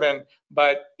a turbine,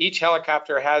 but each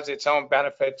helicopter has its own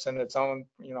benefits and its own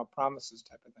promises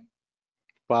type of thing.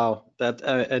 Wow, that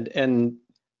and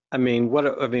I mean,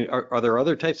 are there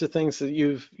other types of things that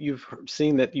you've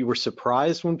seen that you were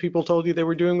surprised when people told you they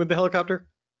were doing with the helicopter?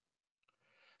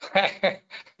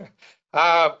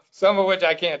 Some of which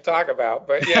I can't talk about,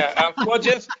 but yeah. Well,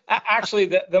 just actually,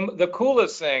 the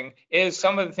coolest thing is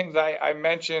some of the things I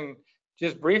mentioned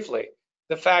just briefly.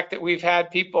 The fact that we've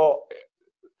had people,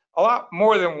 a lot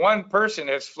more than one person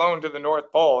has flown to the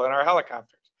North Pole in our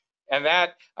helicopters, and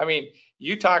that, I mean,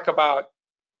 you talk about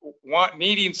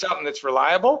needing something that's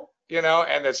reliable,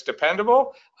 and that's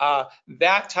dependable.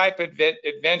 That type of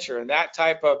adventure and that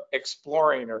type of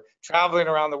exploring or traveling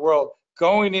around the world,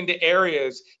 going into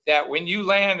areas that when you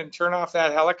land and turn off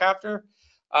that helicopter,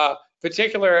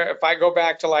 particular if I go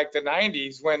back to like the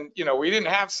 90s when, we didn't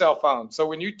have cell phones. So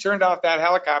when you turned off that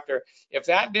helicopter, if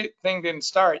that thing didn't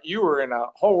start, you were in a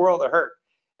whole world of hurt.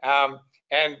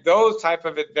 And those type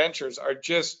of adventures are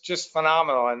just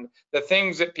phenomenal. And the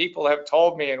things that people have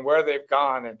told me and where they've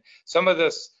gone, and some of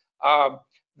this,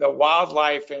 the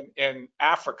wildlife in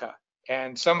Africa,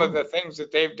 and some of the things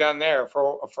that they've done there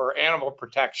for animal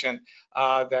protection,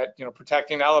 that, you know,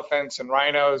 protecting elephants and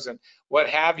rhinos and what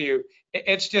have you.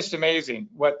 It's just amazing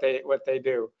what they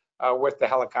do with the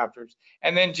helicopters,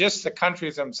 and then just the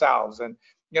countries themselves. And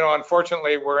you know,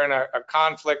 unfortunately, we're in a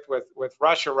conflict with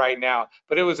Russia right now,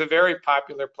 but it was a very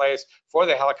popular place for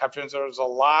the helicopters. There was a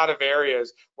lot of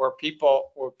areas where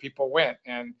people went,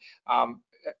 and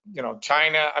you know,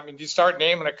 China. I mean, you start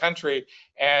naming a country,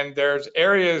 and there's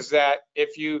areas that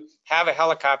if you have a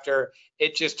helicopter,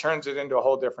 it just turns it into a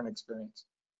whole different experience.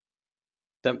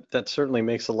 That certainly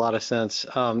makes a lot of sense.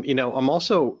 You know, I'm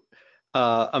also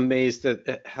amazed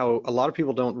at how a lot of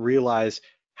people don't realize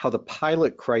how the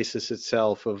pilot crisis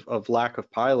itself of lack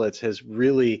of pilots has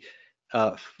really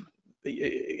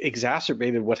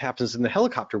exacerbated what happens in the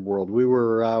helicopter world. We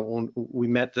were when we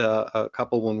met a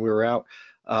couple when we were out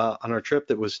on our trip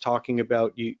that was talking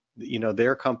about you know,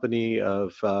 their company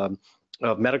of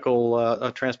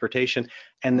medical transportation,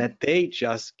 and that they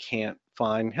just can't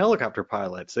find helicopter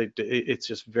pilots. It's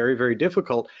just very, very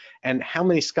difficult. And how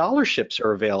many scholarships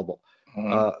are available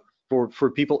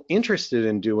for people interested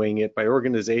in doing it by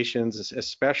organizations,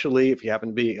 especially if you happen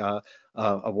to be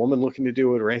a woman looking to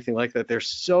do it or anything like that. There's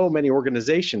so many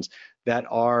organizations that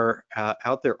are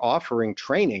out there offering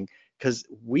training, because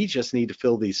we just need to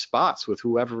fill these spots with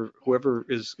whoever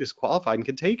is qualified and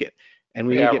can take it. And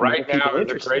we need to get right more people now is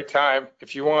interested. a great time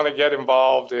if you want to get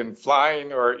involved in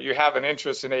flying or you have an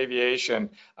interest in aviation.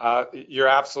 You're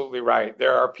absolutely right.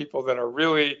 There are people that are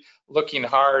really looking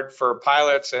hard for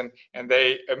pilots, and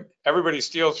everybody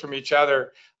steals from each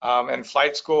other. And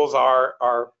flight schools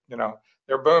are you know,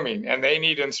 they're booming, and they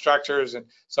need instructors. And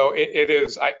so it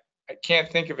is. I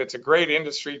can't think of, it's a great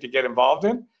industry to get involved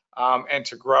in and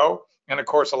to grow. And of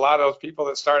course, a lot of those people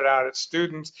that started out as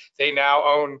students, they now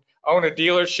own a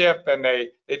dealership, and they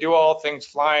do all things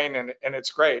flying, and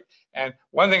it's great. And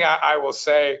one thing I will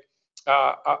say,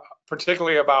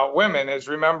 particularly about women, is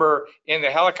remember in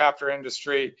the helicopter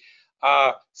industry,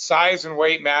 size and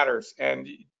weight matters. And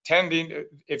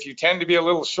if you tend to be a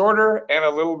little shorter and a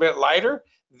little bit lighter,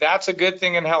 that's a good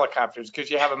thing in helicopters,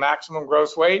 because you have a maximum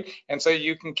gross weight, and so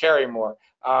you can carry more.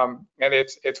 And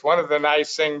it's one of the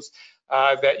nice things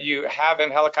that you have in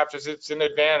helicopters. It's an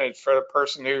advantage for the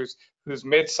person who's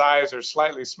mid-size or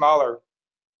slightly smaller.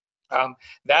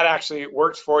 That actually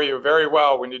works for you very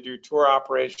well when you do tour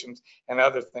operations and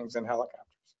other things in helicopters.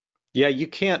 Yeah, you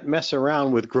can't mess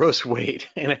around with gross weight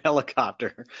in a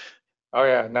helicopter. Oh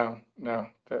yeah, no.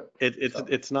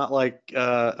 It's not like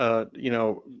you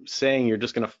know, saying you're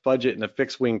just going to fudge it in a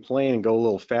fixed wing plane and go a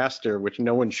little faster, which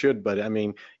no one should. But I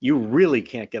mean, you really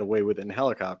can't get away with it in a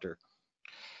helicopter.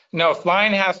 No,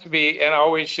 flying has to be and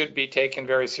always should be taken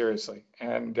very seriously.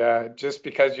 And just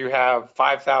because you have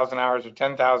 5,000 hours or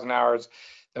 10,000 hours,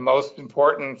 the most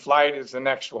important flight is the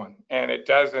next one. And it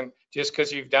doesn't, just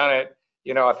because you've done it,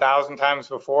 you know, 1,000 times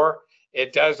before,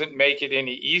 it doesn't make it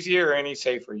any easier or any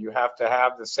safer. You have to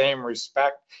have the same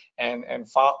respect and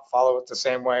follow it the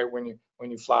same way when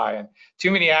you fly. And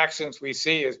too many accidents we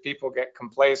see is people get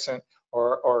complacent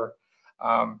or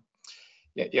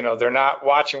you know, they're not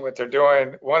watching what they're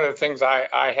doing. One of the things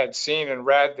I had seen and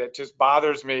read that just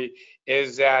bothers me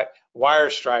is that wire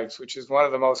strikes, which is one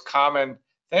of the most common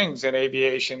things in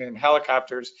aviation and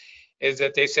helicopters, is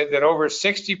that they said that over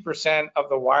 60% of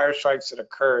the wire strikes that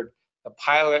occurred, the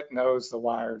pilot knows the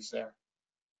wire's there.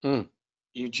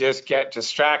 You just get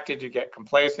distracted, you get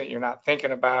complacent, you're not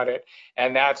thinking about it.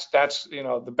 And that's you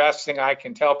know, the best thing I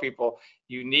can tell people.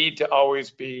 You need to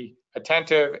always be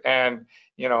attentive, and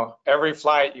you know, every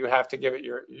flight you have to give it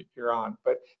your on.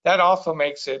 But that also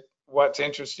makes it what's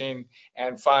interesting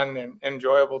and fun and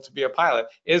enjoyable to be a pilot,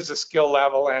 is the skill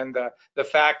level and the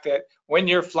fact that when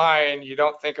you're flying, you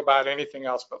don't think about anything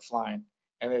else but flying.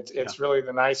 And it's really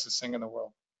the nicest thing in the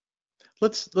world.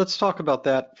 Let's talk about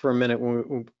that for a minute.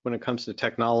 When it comes to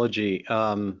technology,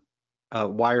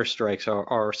 wire strikes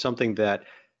are something that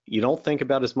you don't think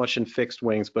about as much in fixed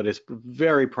wings, but it's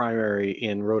very primary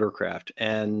in rotorcraft.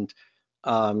 And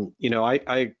you know,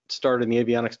 I started in the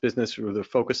avionics business with a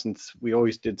focus, and we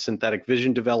always did synthetic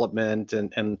vision development,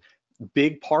 and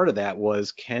big part of that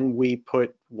was, can we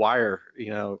put wire, you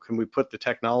know, can we put the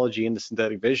technology into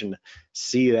synthetic vision,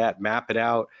 see that, map it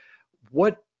out?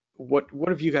 What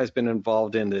have you guys been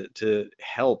involved in to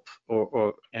help,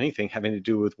 or anything having to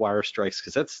do with wire strikes?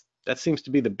 Because that seems to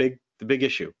be the big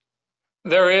issue.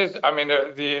 There is, I mean,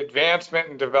 the advancement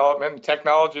and development and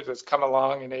technology that's come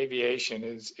along in aviation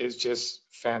is just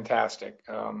fantastic.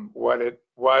 What it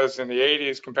was in the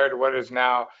 80s compared to what it is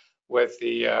now with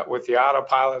the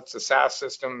autopilots, the SAS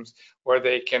systems, where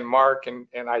they can mark and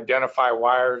identify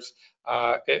wires.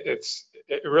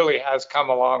 It really has come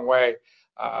a long way.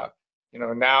 Uh,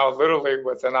 Now literally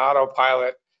with an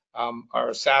autopilot or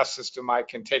a SAS system, I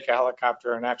can take a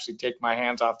helicopter and actually take my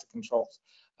hands off the controls.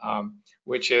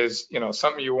 Which is,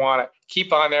 something you want to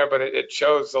keep on there, but it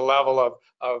shows the level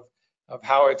of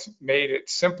how it's made it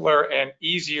simpler and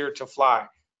easier to fly.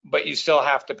 But you still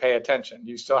have to pay attention.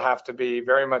 You still have to be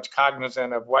very much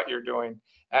cognizant of what you're doing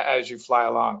as you fly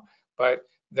along. But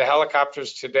the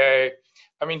helicopters today,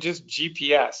 I mean, just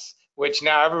GPS, which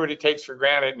now everybody takes for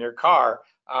granted in your car.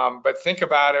 But think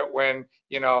about it when,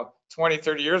 20,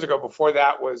 30 years ago, before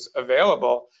that was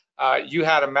available, you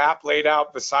had a map laid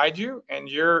out beside you, and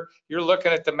you're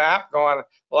looking at the map going,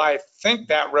 well, I think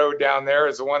that road down there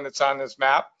is the one that's on this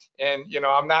map, and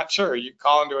I'm not sure. You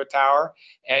call into a tower,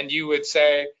 and you would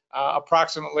say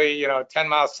approximately 10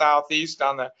 miles southeast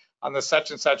on the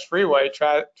such and such freeway,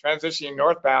 transitioning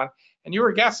northbound, and you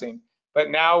were guessing.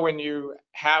 But now when you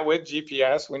have with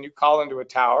GPS, when you call into a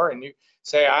tower and you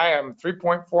say I am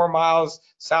 3.4 miles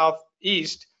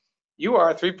southeast, you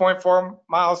are 3.4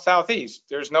 miles southeast.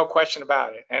 There's no question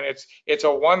about it. And it's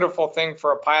a wonderful thing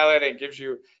for a pilot. It gives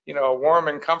you, a warm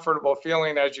and comfortable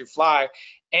feeling as you fly.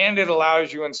 And it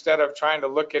allows you, instead of trying to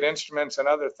look at instruments and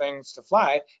other things to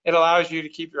fly, it allows you to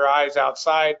keep your eyes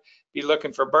outside, be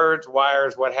looking for birds,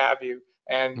 wires, what have you.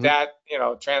 And that,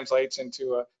 translates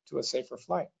into a safer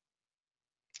flight.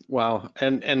 Wow.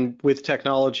 And with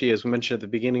technology, as we mentioned at the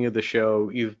beginning of the show,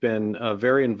 you've been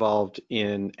very involved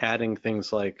in adding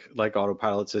things like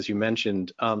autopilots, as you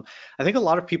mentioned. I think a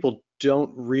lot of people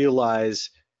don't realize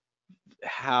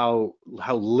how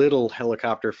little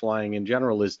helicopter flying in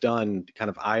general is done kind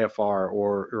of IFR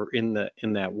or in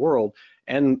that world,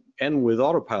 and with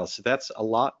autopilots. That's a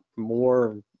lot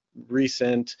more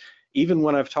recent. Even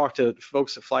when I've talked to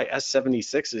folks that fly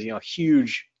S-76s,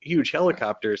 huge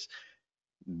helicopters,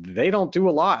 they don't do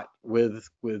a lot with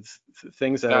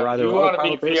things that are either you want to be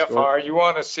autopilot-based VFR, you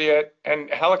want to see it,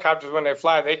 and helicopters, when they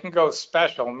fly, they can go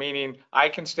special, meaning I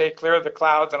can stay clear of the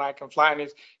clouds and I can fly in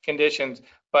these conditions.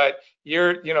 But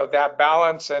that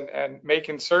balance and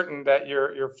making certain that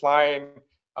you're flying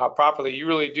properly, you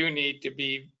really do need to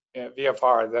be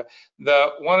VFR.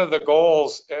 The one of the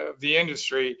goals of the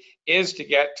industry is to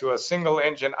get to a single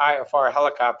engine IFR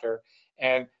helicopter,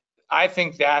 and I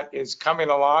think that is coming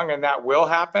along and that will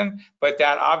happen, but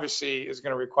that obviously is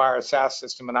going to require a SAS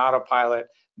system and autopilot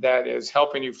that is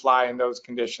helping you fly in those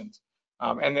conditions.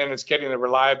 And then it's getting the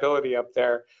reliability up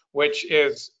there, which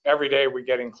is every day we're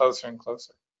getting closer and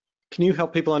closer. Can you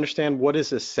help people understand what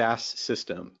is a SAS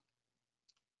system?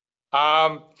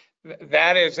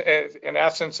 That is, in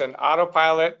essence, an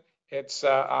autopilot. It's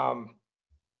what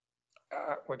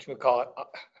you would call it.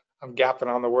 I'm gapping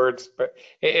on the words, but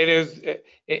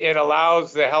it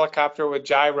allows the helicopter with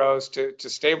gyros to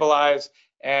stabilize,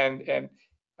 and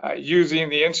using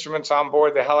the instruments on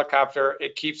board the helicopter,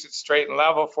 it keeps it straight and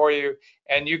level for you,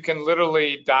 and you can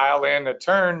literally dial in a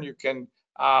turn. You can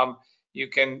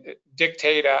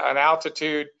dictate an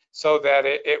altitude so that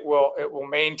it will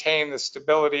maintain the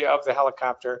stability of the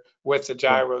helicopter with the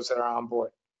gyros that are on board.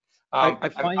 An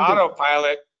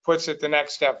autopilot puts it the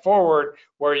next step forward,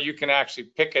 where you can actually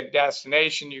pick a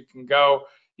destination. You can go,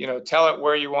 tell it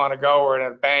where you want to go or in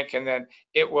a bank, and then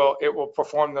it will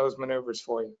perform those maneuvers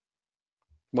for you.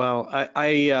 Well,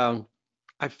 I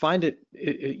find it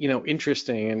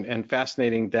interesting and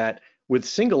fascinating that with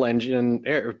single engine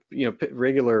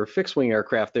regular fixed wing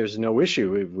aircraft, there's no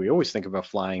issue. We always think about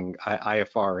flying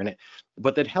IFR in it,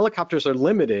 but that helicopters are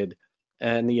limited,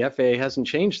 and the FAA hasn't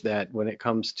changed that when it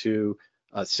comes to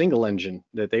a single engine,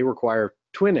 that they require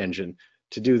twin engine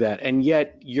to do that. And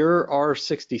yet your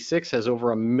R66 has over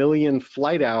 1 million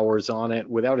flight hours on it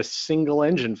without a single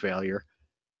engine failure.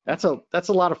 That's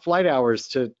a lot of flight hours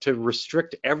to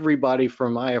restrict everybody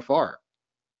from IFR.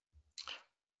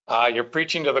 You're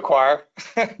preaching to the choir,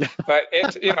 but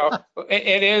it's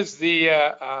it is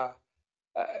the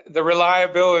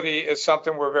reliability is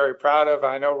something we're very proud of.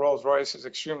 I know Rolls-Royce is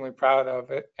extremely proud of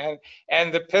it,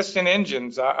 and the piston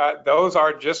engines, those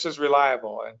are just as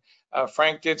reliable. And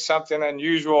Frank did something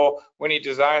unusual when he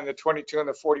designed the 22 and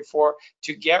the 44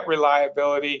 to get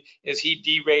reliability. Is he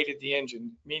derated the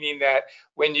engine, meaning that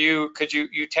when you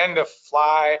tend to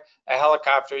fly a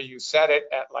helicopter, you set it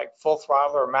at like full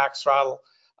throttle or max throttle,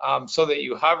 so that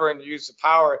you hover and use the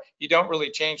power. You don't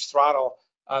really change throttle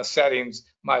settings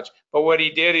much. But what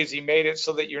he did is he made it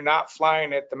so that you're not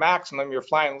flying at the maximum, you're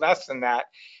flying less than that.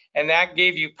 And that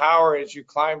gave you power as you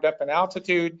climbed up in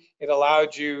altitude. It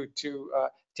allowed you to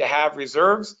have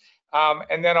reserves.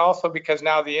 And then also because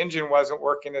now the engine wasn't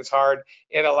working as hard,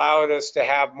 it allowed us to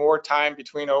have more time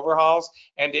between overhauls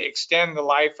and to extend the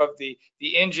life of the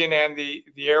engine and the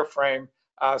airframe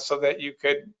so that you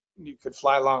could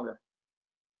fly longer.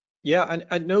 Yeah,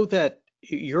 I know that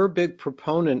you're a big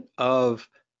proponent of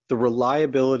the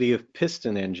reliability of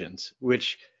piston engines,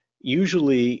 which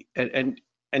usually, and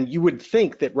you would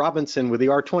think that Robinson with the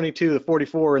R22, the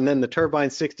 44, and then the turbine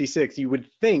 66, you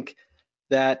would think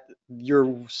that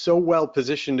you're so well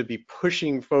positioned to be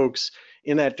pushing folks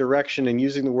in that direction and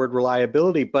using the word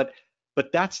reliability, but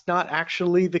that's not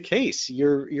actually the case.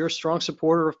 You're a strong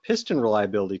supporter of piston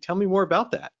reliability. Tell me more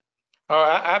about that. Oh,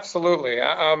 absolutely.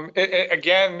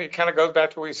 Again, it kind of goes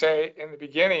back to what we say in the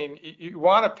beginning. You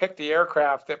want to pick the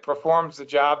aircraft that performs the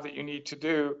job that you need to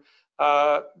do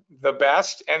the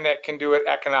best and that can do it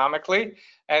economically.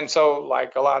 And so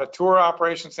like a lot of tour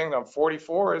operations things on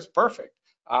 44 is perfect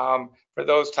for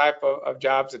those type of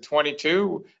jobs. At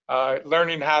 22,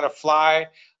 learning how to fly.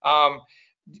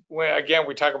 Again,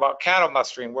 we talk about cattle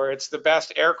mustering, where it's the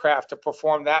best aircraft to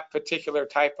perform that particular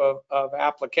type of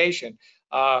application.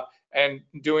 And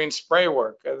doing spray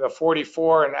work. The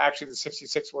 44 and actually the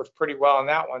 66 works pretty well on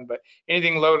that one, but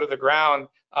anything low to the ground,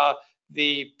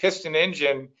 the piston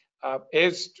engine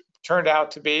is turned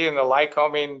out to be, in the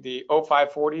Lycoming, the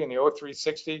 0540 and the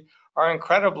 0360 are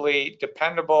incredibly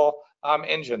dependable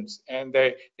engines, and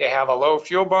they have a low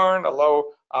fuel burn, a low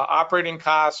operating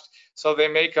cost, so they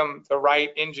make them the right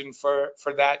engine for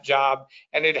that job.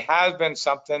 And it has been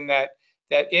something that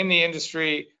in the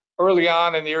industry early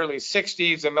on in the early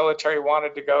 60s, the military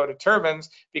wanted to go to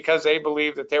turbines because they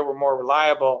believed that they were more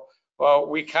reliable. Well,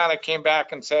 we kind of came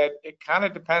back and said, it kind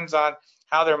of depends on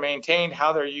how they're maintained,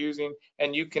 how they're using,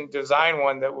 and you can design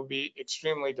one that will be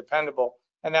extremely dependable.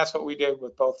 And that's what we did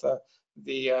with both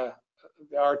the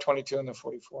R22 and the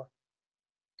 44.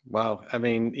 Wow, I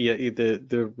mean, yeah,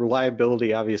 the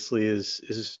reliability obviously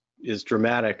is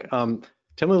dramatic. Tell me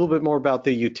a little bit more about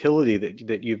the utility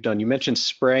that you've done. You mentioned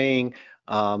spraying.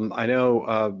 I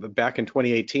know back in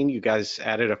 2018, you guys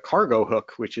added a cargo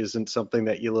hook, which isn't something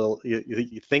that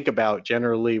you think about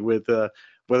generally with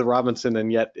Robinson, and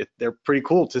yet they're pretty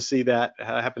cool to see that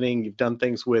happening. You've done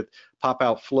things with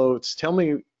pop-out floats. Tell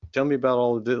me about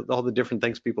all the different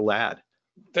things people add.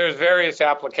 There's various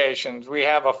applications. We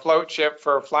have a float ship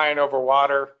for flying over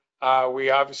water. We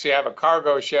obviously have a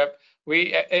cargo ship.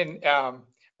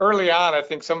 Early on, I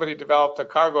think somebody developed a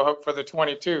cargo hook for the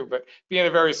 22, but being a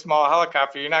very small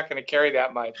helicopter, you're not going to carry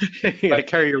that much. You got to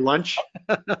carry your lunch.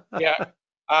 Yeah,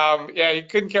 you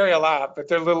couldn't carry a lot, but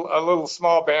they're a little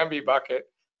small Bambi bucket.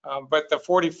 But the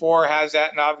 44 has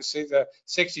that, and obviously the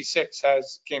 66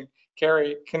 can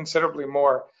carry considerably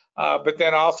more. But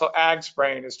then also ag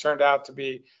spraying has turned out to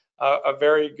be a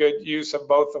very good use of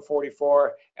both the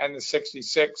 44 and the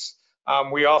 66.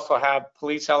 We also have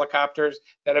police helicopters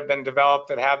that have been developed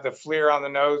that have the FLIR on the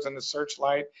nose and the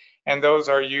searchlight, and those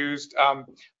are used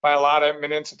by a lot of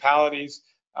municipalities.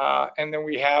 And then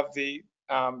we have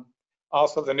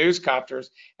also the newscopters.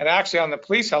 And actually on the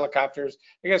police helicopters,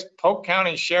 I guess Polk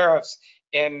County sheriffs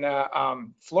in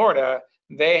Florida,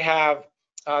 they have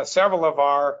several of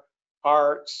our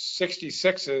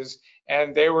 66s,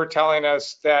 and they were telling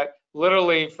us that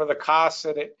literally for the cost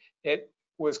that it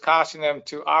was costing them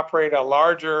to operate a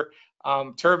larger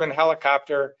turbine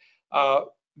helicopter,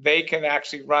 they can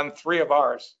actually run 3 of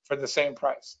ours for the same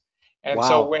price. And wow.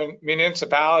 So when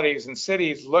municipalities and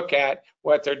cities look at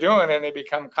what they're doing and they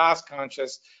become cost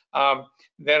conscious,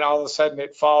 then all of a sudden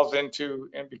it falls into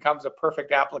and becomes a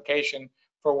perfect application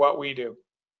for what we do.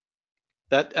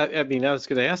 I mean, I was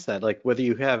going to ask that, like whether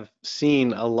you have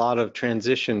seen a lot of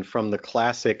transition from the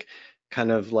classic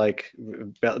kind of like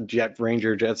Jet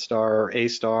Ranger, Jetstar,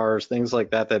 A-Stars, things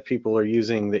like that people are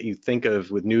using that you think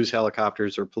of with news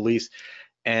helicopters or police,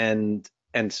 and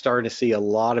starting to see a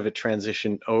lot of it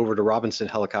transition over to Robinson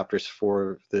helicopters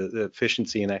for the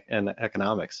efficiency and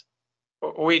economics.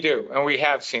 We do, and we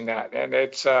have seen that, and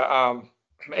it's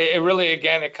it really,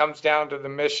 again, it comes down to the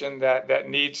mission that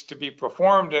needs to be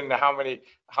performed and how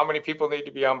many people need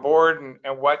to be on board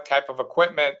and what type of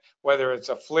equipment, whether it's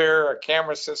a FLIR, a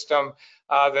camera system.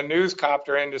 The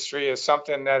newscopter industry is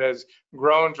something that has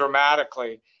grown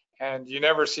dramatically, and you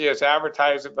never see us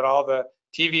advertise it, but all the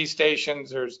TV stations,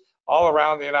 there's all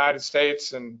around the United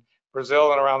States and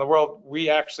Brazil and around the world, we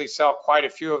actually sell quite a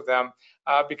few of them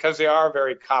because they are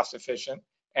very cost efficient,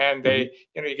 and they,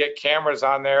 you get cameras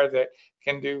on there that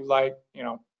can do like,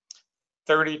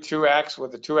 32x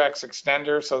with a 2x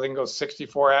extender, so they can go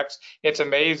 64x. It's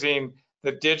amazing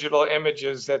the digital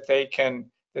images that they can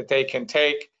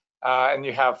take, and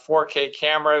you have 4K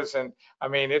cameras, and I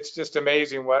mean, it's just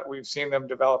amazing what we've seen them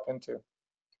develop into.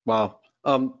 Wow.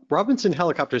 Robinson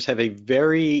helicopters have a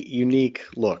very unique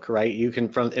look, right? You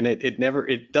can and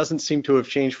it doesn't seem to have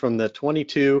changed from the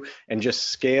 22 and just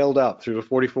scaled up through the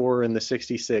 44 and the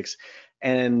 66.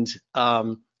 And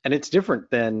it's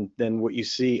different than what you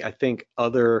see. I think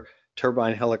other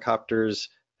turbine helicopters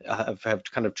have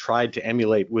kind of tried to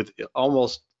emulate, with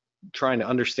almost trying to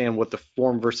understand what the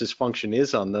form versus function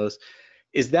is on those.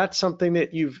 Is that something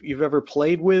that you've ever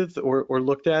played with or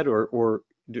looked at or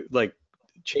like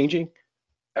changing?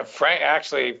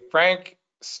 Frank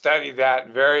studied that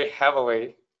very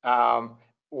heavily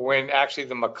when actually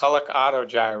the McCulloch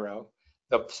autogyro,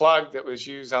 the plug that was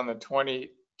used on the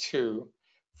 22,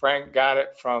 Frank got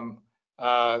it from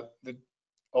the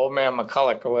old man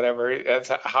McCulloch or whatever. That's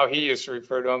how he used to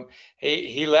refer to him.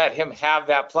 He let him have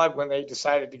that plug when they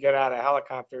decided to get out of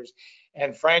helicopters.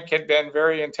 And Frank had been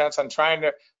very intense on trying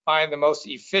to find the most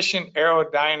efficient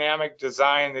aerodynamic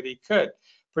design that he could,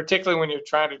 particularly when you're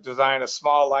trying to design a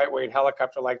small, lightweight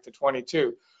helicopter like the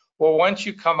 22. Well, once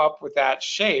you come up with that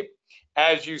shape,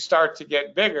 as you start to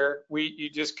get bigger, you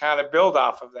just kind of build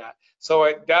off of that. So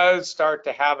it does start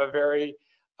to have a very,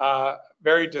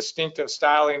 very distinctive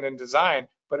styling and design,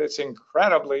 but it's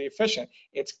incredibly efficient.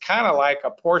 It's kind of like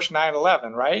a Porsche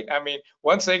 911, right? I mean,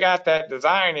 once they got that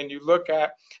design and you look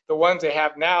at the ones they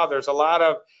have now, there's a lot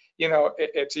of,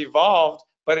 it's evolved,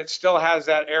 but it still has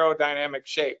that aerodynamic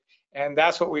shape. And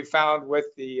that's what we found with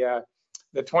the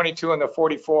 22 and the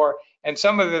 44. And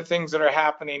some of the things that are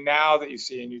happening now that you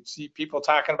see, and you see people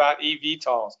talking about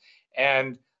eVTOLs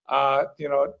and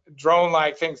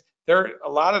drone-like things. A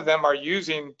lot of them are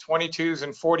using 22s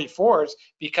and 44s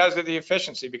because of the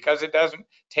efficiency, because it doesn't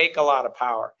take a lot of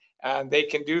power, and they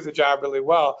can do the job really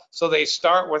well. So they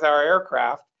start with our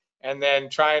aircraft and then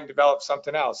try and develop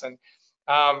something else. And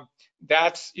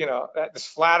that's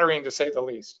flattering to say the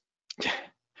least.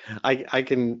 I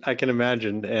can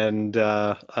imagine, and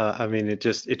I mean, it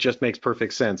just makes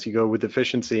perfect sense. You go with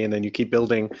efficiency, and then you keep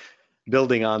building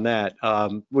on that.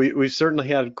 We've certainly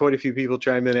had quite a few people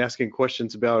chime in asking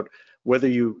questions about whether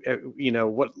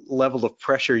what level of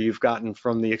pressure you've gotten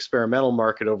from the experimental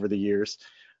market over the years,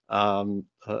 of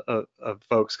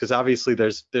folks, because obviously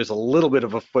there's a little bit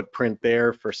of a footprint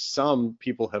there for some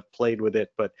people have played with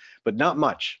it, but not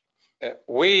much.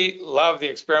 We love the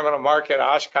experimental market,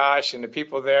 Oshkosh, and the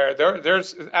people there.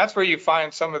 That's where you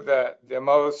find some of the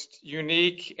most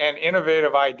unique and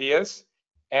innovative ideas.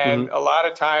 And a lot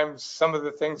of times, some of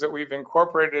the things that we've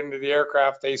incorporated into the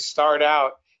aircraft, they start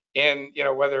out in,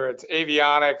 whether it's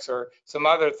avionics or some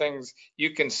other things,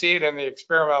 you can see it in the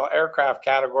experimental aircraft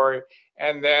category,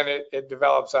 and then it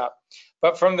develops up.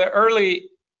 But from the early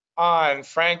on,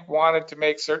 Frank wanted to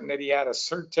make certain that he had a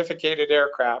certificated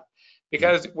aircraft,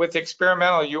 because with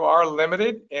experimental, you are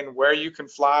limited in where you can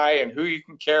fly and who you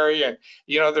can carry, and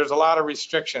there's a lot of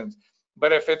restrictions.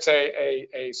 But if it's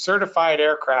a certified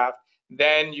aircraft,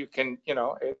 then you can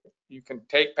you can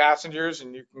take passengers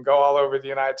and you can go all over the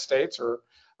United States or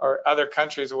other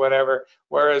countries or whatever.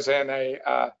 Whereas in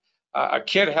a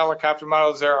kit helicopter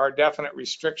models, there are definite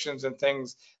restrictions and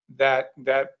things that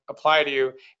apply to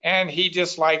you. And he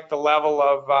just liked the level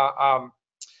of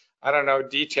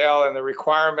detail and the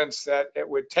requirements that it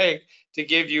would take to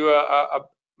give you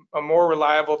a more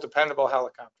reliable, dependable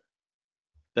helicopter.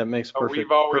 That makes perfect sense.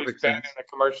 We've always been in the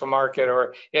commercial market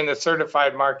or in the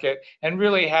certified market and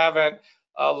really haven't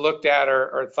looked at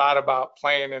or thought about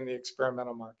playing in the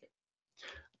experimental market.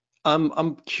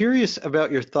 I'm curious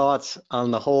about your thoughts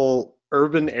on the whole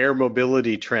urban air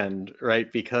mobility trend, right?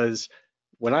 Because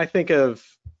when I think of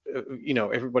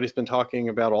everybody's been talking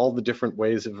about all the different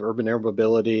ways of urban air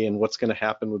mobility and what's going to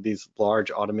happen with these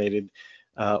large automated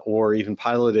or even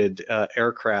piloted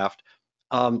aircraft.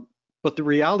 But the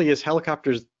reality is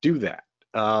helicopters do that.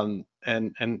 And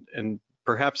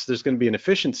perhaps there's going to be an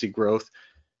efficiency growth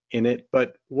in it.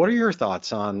 But what are your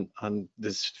thoughts on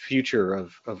this future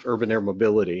of urban air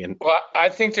mobility? Well, I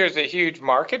think there's a huge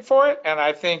market for it. And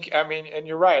and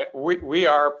you're right, we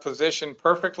are positioned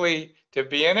perfectly to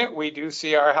be in it. We do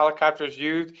see our helicopters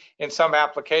used in some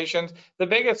applications. The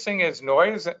biggest thing is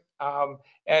noise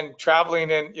and traveling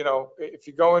in, if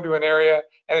you go into an area,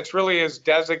 and it's really is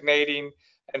designating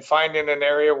and finding an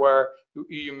area where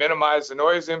you minimize the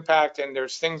noise impact, and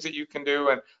there's things that you can do,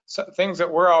 and things that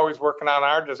we're always working on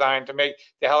our design to make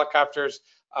the helicopters,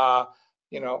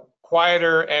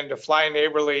 quieter and to fly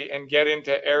neighborly and get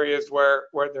into areas where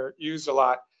they're used a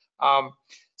lot.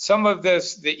 some of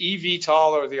this, the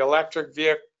eVTOL or the electric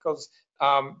vehicles,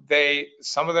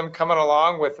 some of them coming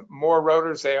along with more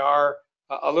rotors. They are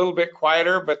a little bit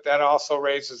quieter, but that also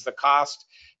raises the cost.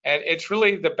 And it's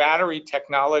really the battery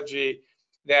technology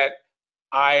that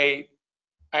I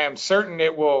am certain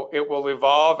it will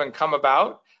evolve and come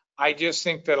about. I just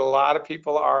think that a lot of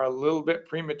people are a little bit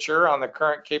premature on the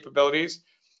current capabilities,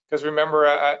 because remember,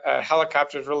 a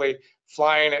helicopter is really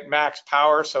flying at max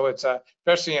power, so it's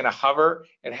especially in a hover,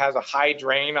 it has a high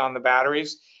drain on the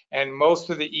batteries. And most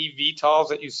of the eVTOLs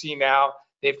that you see now,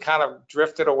 they've kind of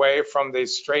drifted away from the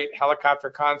straight helicopter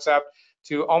concept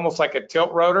to almost like a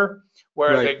tilt rotor,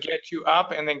 where Right. they get you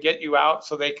up and then get you out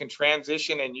so they can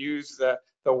transition and use the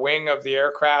wing of the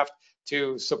aircraft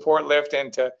to support lift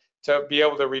and to be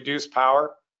able to reduce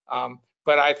power.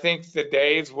 But I think the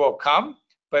days will come,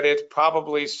 but it's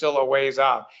probably still a ways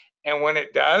off. And when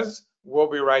it does, we'll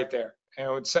be right there.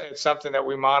 And it's something that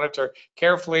we monitor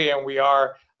carefully, and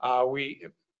we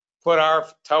put our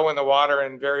toe in the water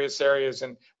in various areas,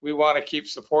 and we want to keep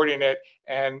supporting it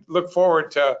and look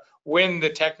forward to when the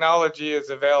technology is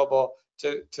available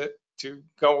to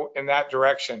go in that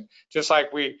direction. Just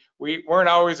like we weren't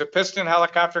always a piston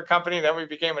helicopter company, then we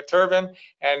became a turbine,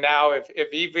 and now if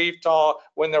eVTOL,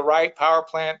 when the right power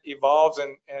plant evolves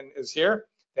and is here,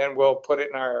 then we'll put it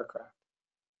in our aircraft.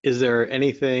 Is there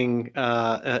anything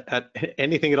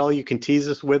anything at all you can tease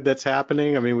us with that's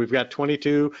happening? I mean, we've got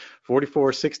 22,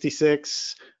 44,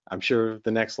 66. I'm sure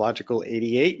the next logical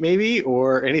 88 maybe,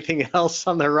 or anything else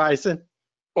on the horizon?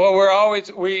 Well,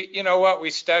 you know what,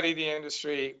 we study the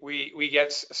industry. We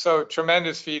get so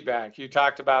tremendous feedback. You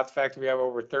talked about the fact that we have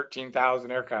over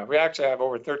 13,000 aircraft. We actually have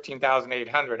over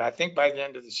 13,800. I think by the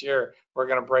end of this year, we're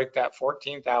going to break that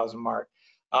 14,000 mark.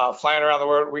 Flying around the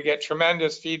world, we get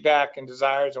tremendous feedback and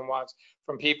desires and wants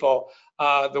from people.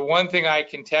 The one thing I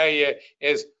can tell you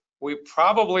is we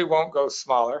probably won't go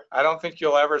smaller. I don't think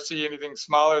you'll ever see anything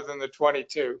smaller than the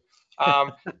 22.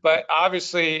 But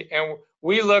obviously, and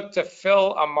we look to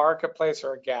fill a marketplace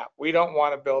or a gap. We don't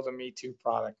want to build a Me Too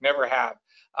product, never have.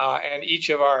 And each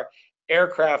of our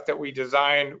aircraft that we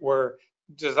designed were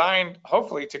designed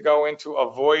hopefully to go into a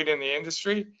void in the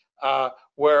industry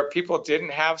where people didn't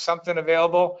have something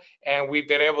available, and we've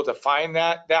been able to find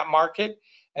that market.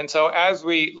 And so as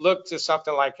we look to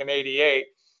something like an 88,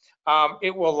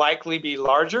 it will likely be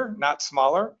larger, not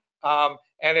smaller. And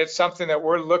it's something that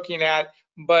we're looking at.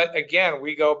 But again,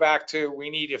 we go back to, we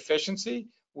need efficiency.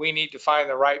 We need to find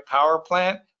the right power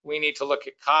plant. We need to look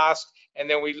at cost. And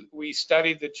then we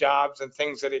study the jobs and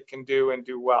things that it can do and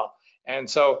do well. And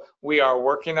so we are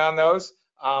working on those.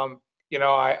 You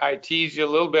know, I teased you a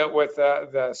little bit with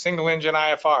the single engine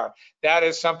IFR. That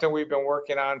is something we've been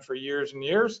working on for years and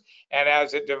years. And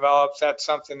as it develops, that's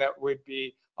something that would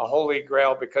be a holy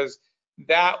grail, because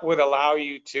that would allow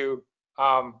you to,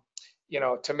 you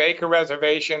know, to make a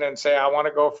reservation and say, I want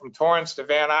to go from Torrance to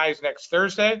Van Nuys next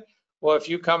Thursday. Well, if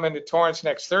you come into Torrance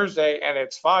next Thursday and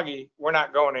it's foggy, we're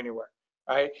not going anywhere,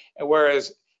 right? And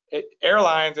whereas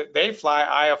airlines, they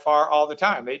fly IFR all the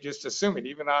time. They just assume it,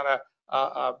 even on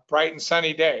a bright and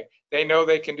sunny day. They know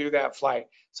they can do that flight.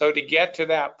 So to get to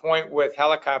that point with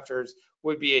helicopters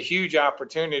would be a huge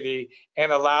opportunity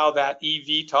and allow that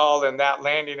eVTOL and that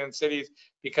landing in cities,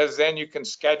 because then you can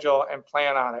schedule and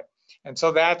plan on it. And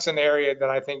so that's an area that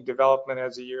I think development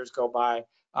as the years go by,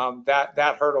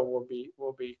 that hurdle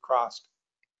will be crossed.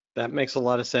 That makes a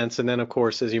lot of sense. And then, of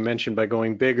course, as you mentioned, by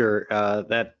going bigger,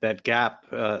 that gap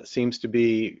seems to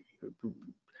be,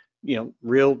 you know,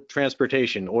 real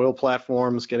transportation, oil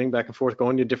platforms, getting back and forth,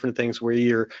 going to different things where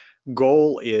your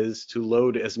goal is to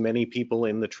load as many people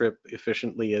in the trip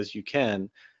efficiently as you can.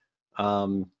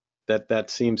 That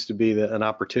seems to be an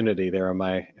opportunity there. Am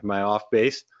I off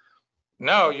base?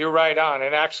 No, you're right on.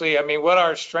 And actually, I mean, what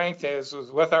our strength is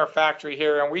with our factory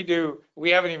here, and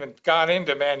we haven't even gone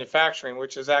into manufacturing,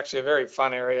 which is actually a very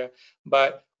fun area,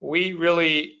 but we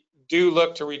really do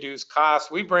look to reduce costs.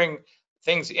 We bring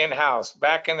things in-house.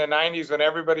 Back in the 90s, when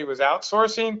everybody was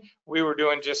outsourcing, we were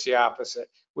doing just the opposite.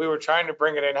 We were trying to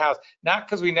bring it in-house, not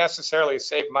because we necessarily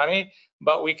save money,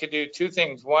 but we could do two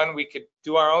things. One, we could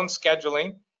do our own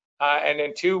scheduling, and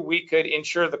then two, we could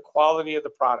ensure the quality of the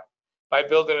product by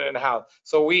building it in-house.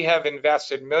 So we have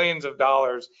invested millions of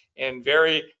dollars in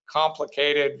very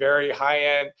complicated, very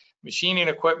high-end machining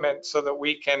equipment so that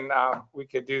we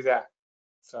could do that.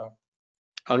 So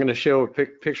I'm going to show a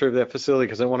picture of that facility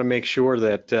because I want to make sure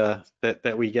that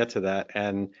that we get to that.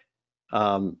 And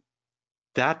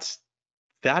that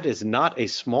is not a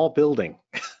small building.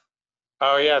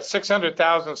 Oh yeah,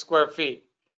 600,000 square feet.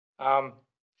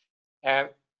 And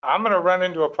I'm going to run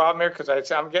into a problem here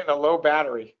because I'm getting a low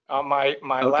battery on my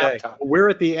laptop. We're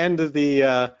at the end of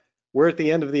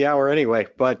the hour anyway,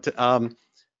 but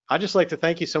I'd just like to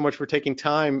thank you so much for taking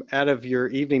time out of your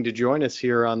evening to join us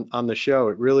here on the show.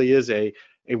 It really is a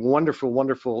wonderful,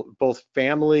 wonderful both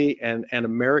family and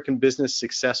American business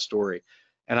success story.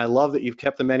 And I love that you've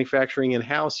kept the manufacturing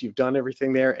in-house, you've done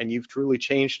everything there, and you've truly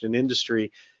changed an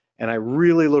industry. And I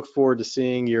really look forward to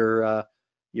seeing your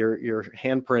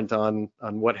handprint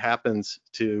on what happens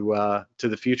to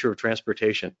the future of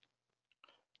transportation.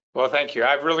 Well, thank you.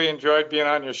 I've really enjoyed being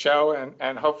on your show,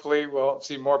 and hopefully we'll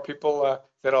see more people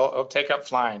that'll take up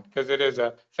flying, because it is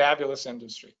a fabulous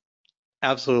industry.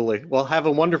 Absolutely. Well, have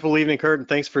a wonderful evening, Kurt, and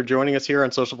thanks for joining us here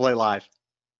on Social Flight Live.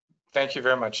 Thank you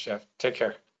very much, Jeff. Take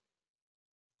care.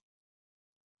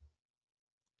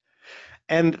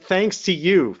 And thanks to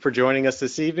you for joining us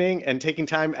this evening and taking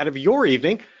time out of your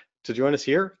evening to join us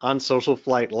here on Social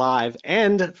Flight Live,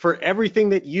 and for everything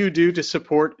that you do to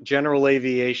support general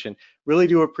aviation. Really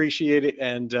do appreciate it,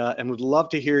 and would love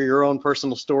to hear your own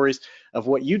personal stories of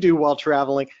what you do while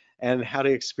traveling and how to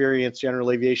experience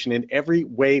general aviation in every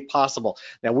way possible.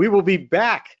 Now, we will be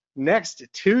back next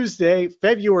Tuesday,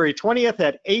 February 20th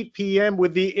at 8 p.m.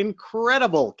 with the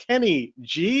incredible Kenny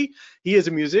G. He is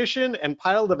a musician and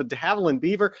pilot of a de Havilland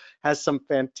Beaver, has some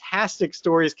fantastic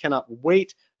stories. Cannot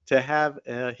wait to have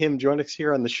him join us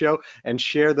here on the show and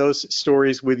share those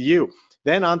stories with you.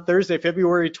 Then on Thursday,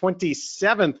 February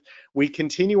 27th, we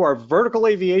continue our vertical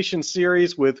aviation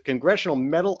series with Congressional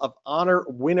Medal of Honor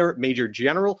winner Major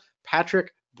General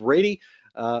Patrick Brady.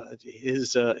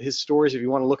 His stories, if you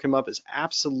want to look him up, is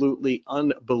absolutely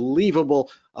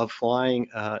unbelievable, of flying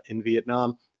in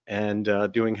Vietnam and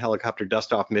doing helicopter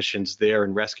dust-off missions there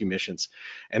and rescue missions.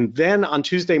 And then on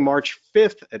Tuesday, March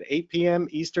 5th at 8 p.m.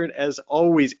 Eastern, as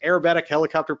always, aerobatic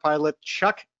helicopter pilot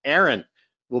Chuck Aaron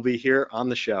will be here on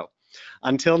the show.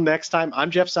 Until next time,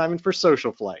 I'm Jeff Simon for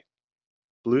Social Flight.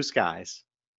 Blue skies.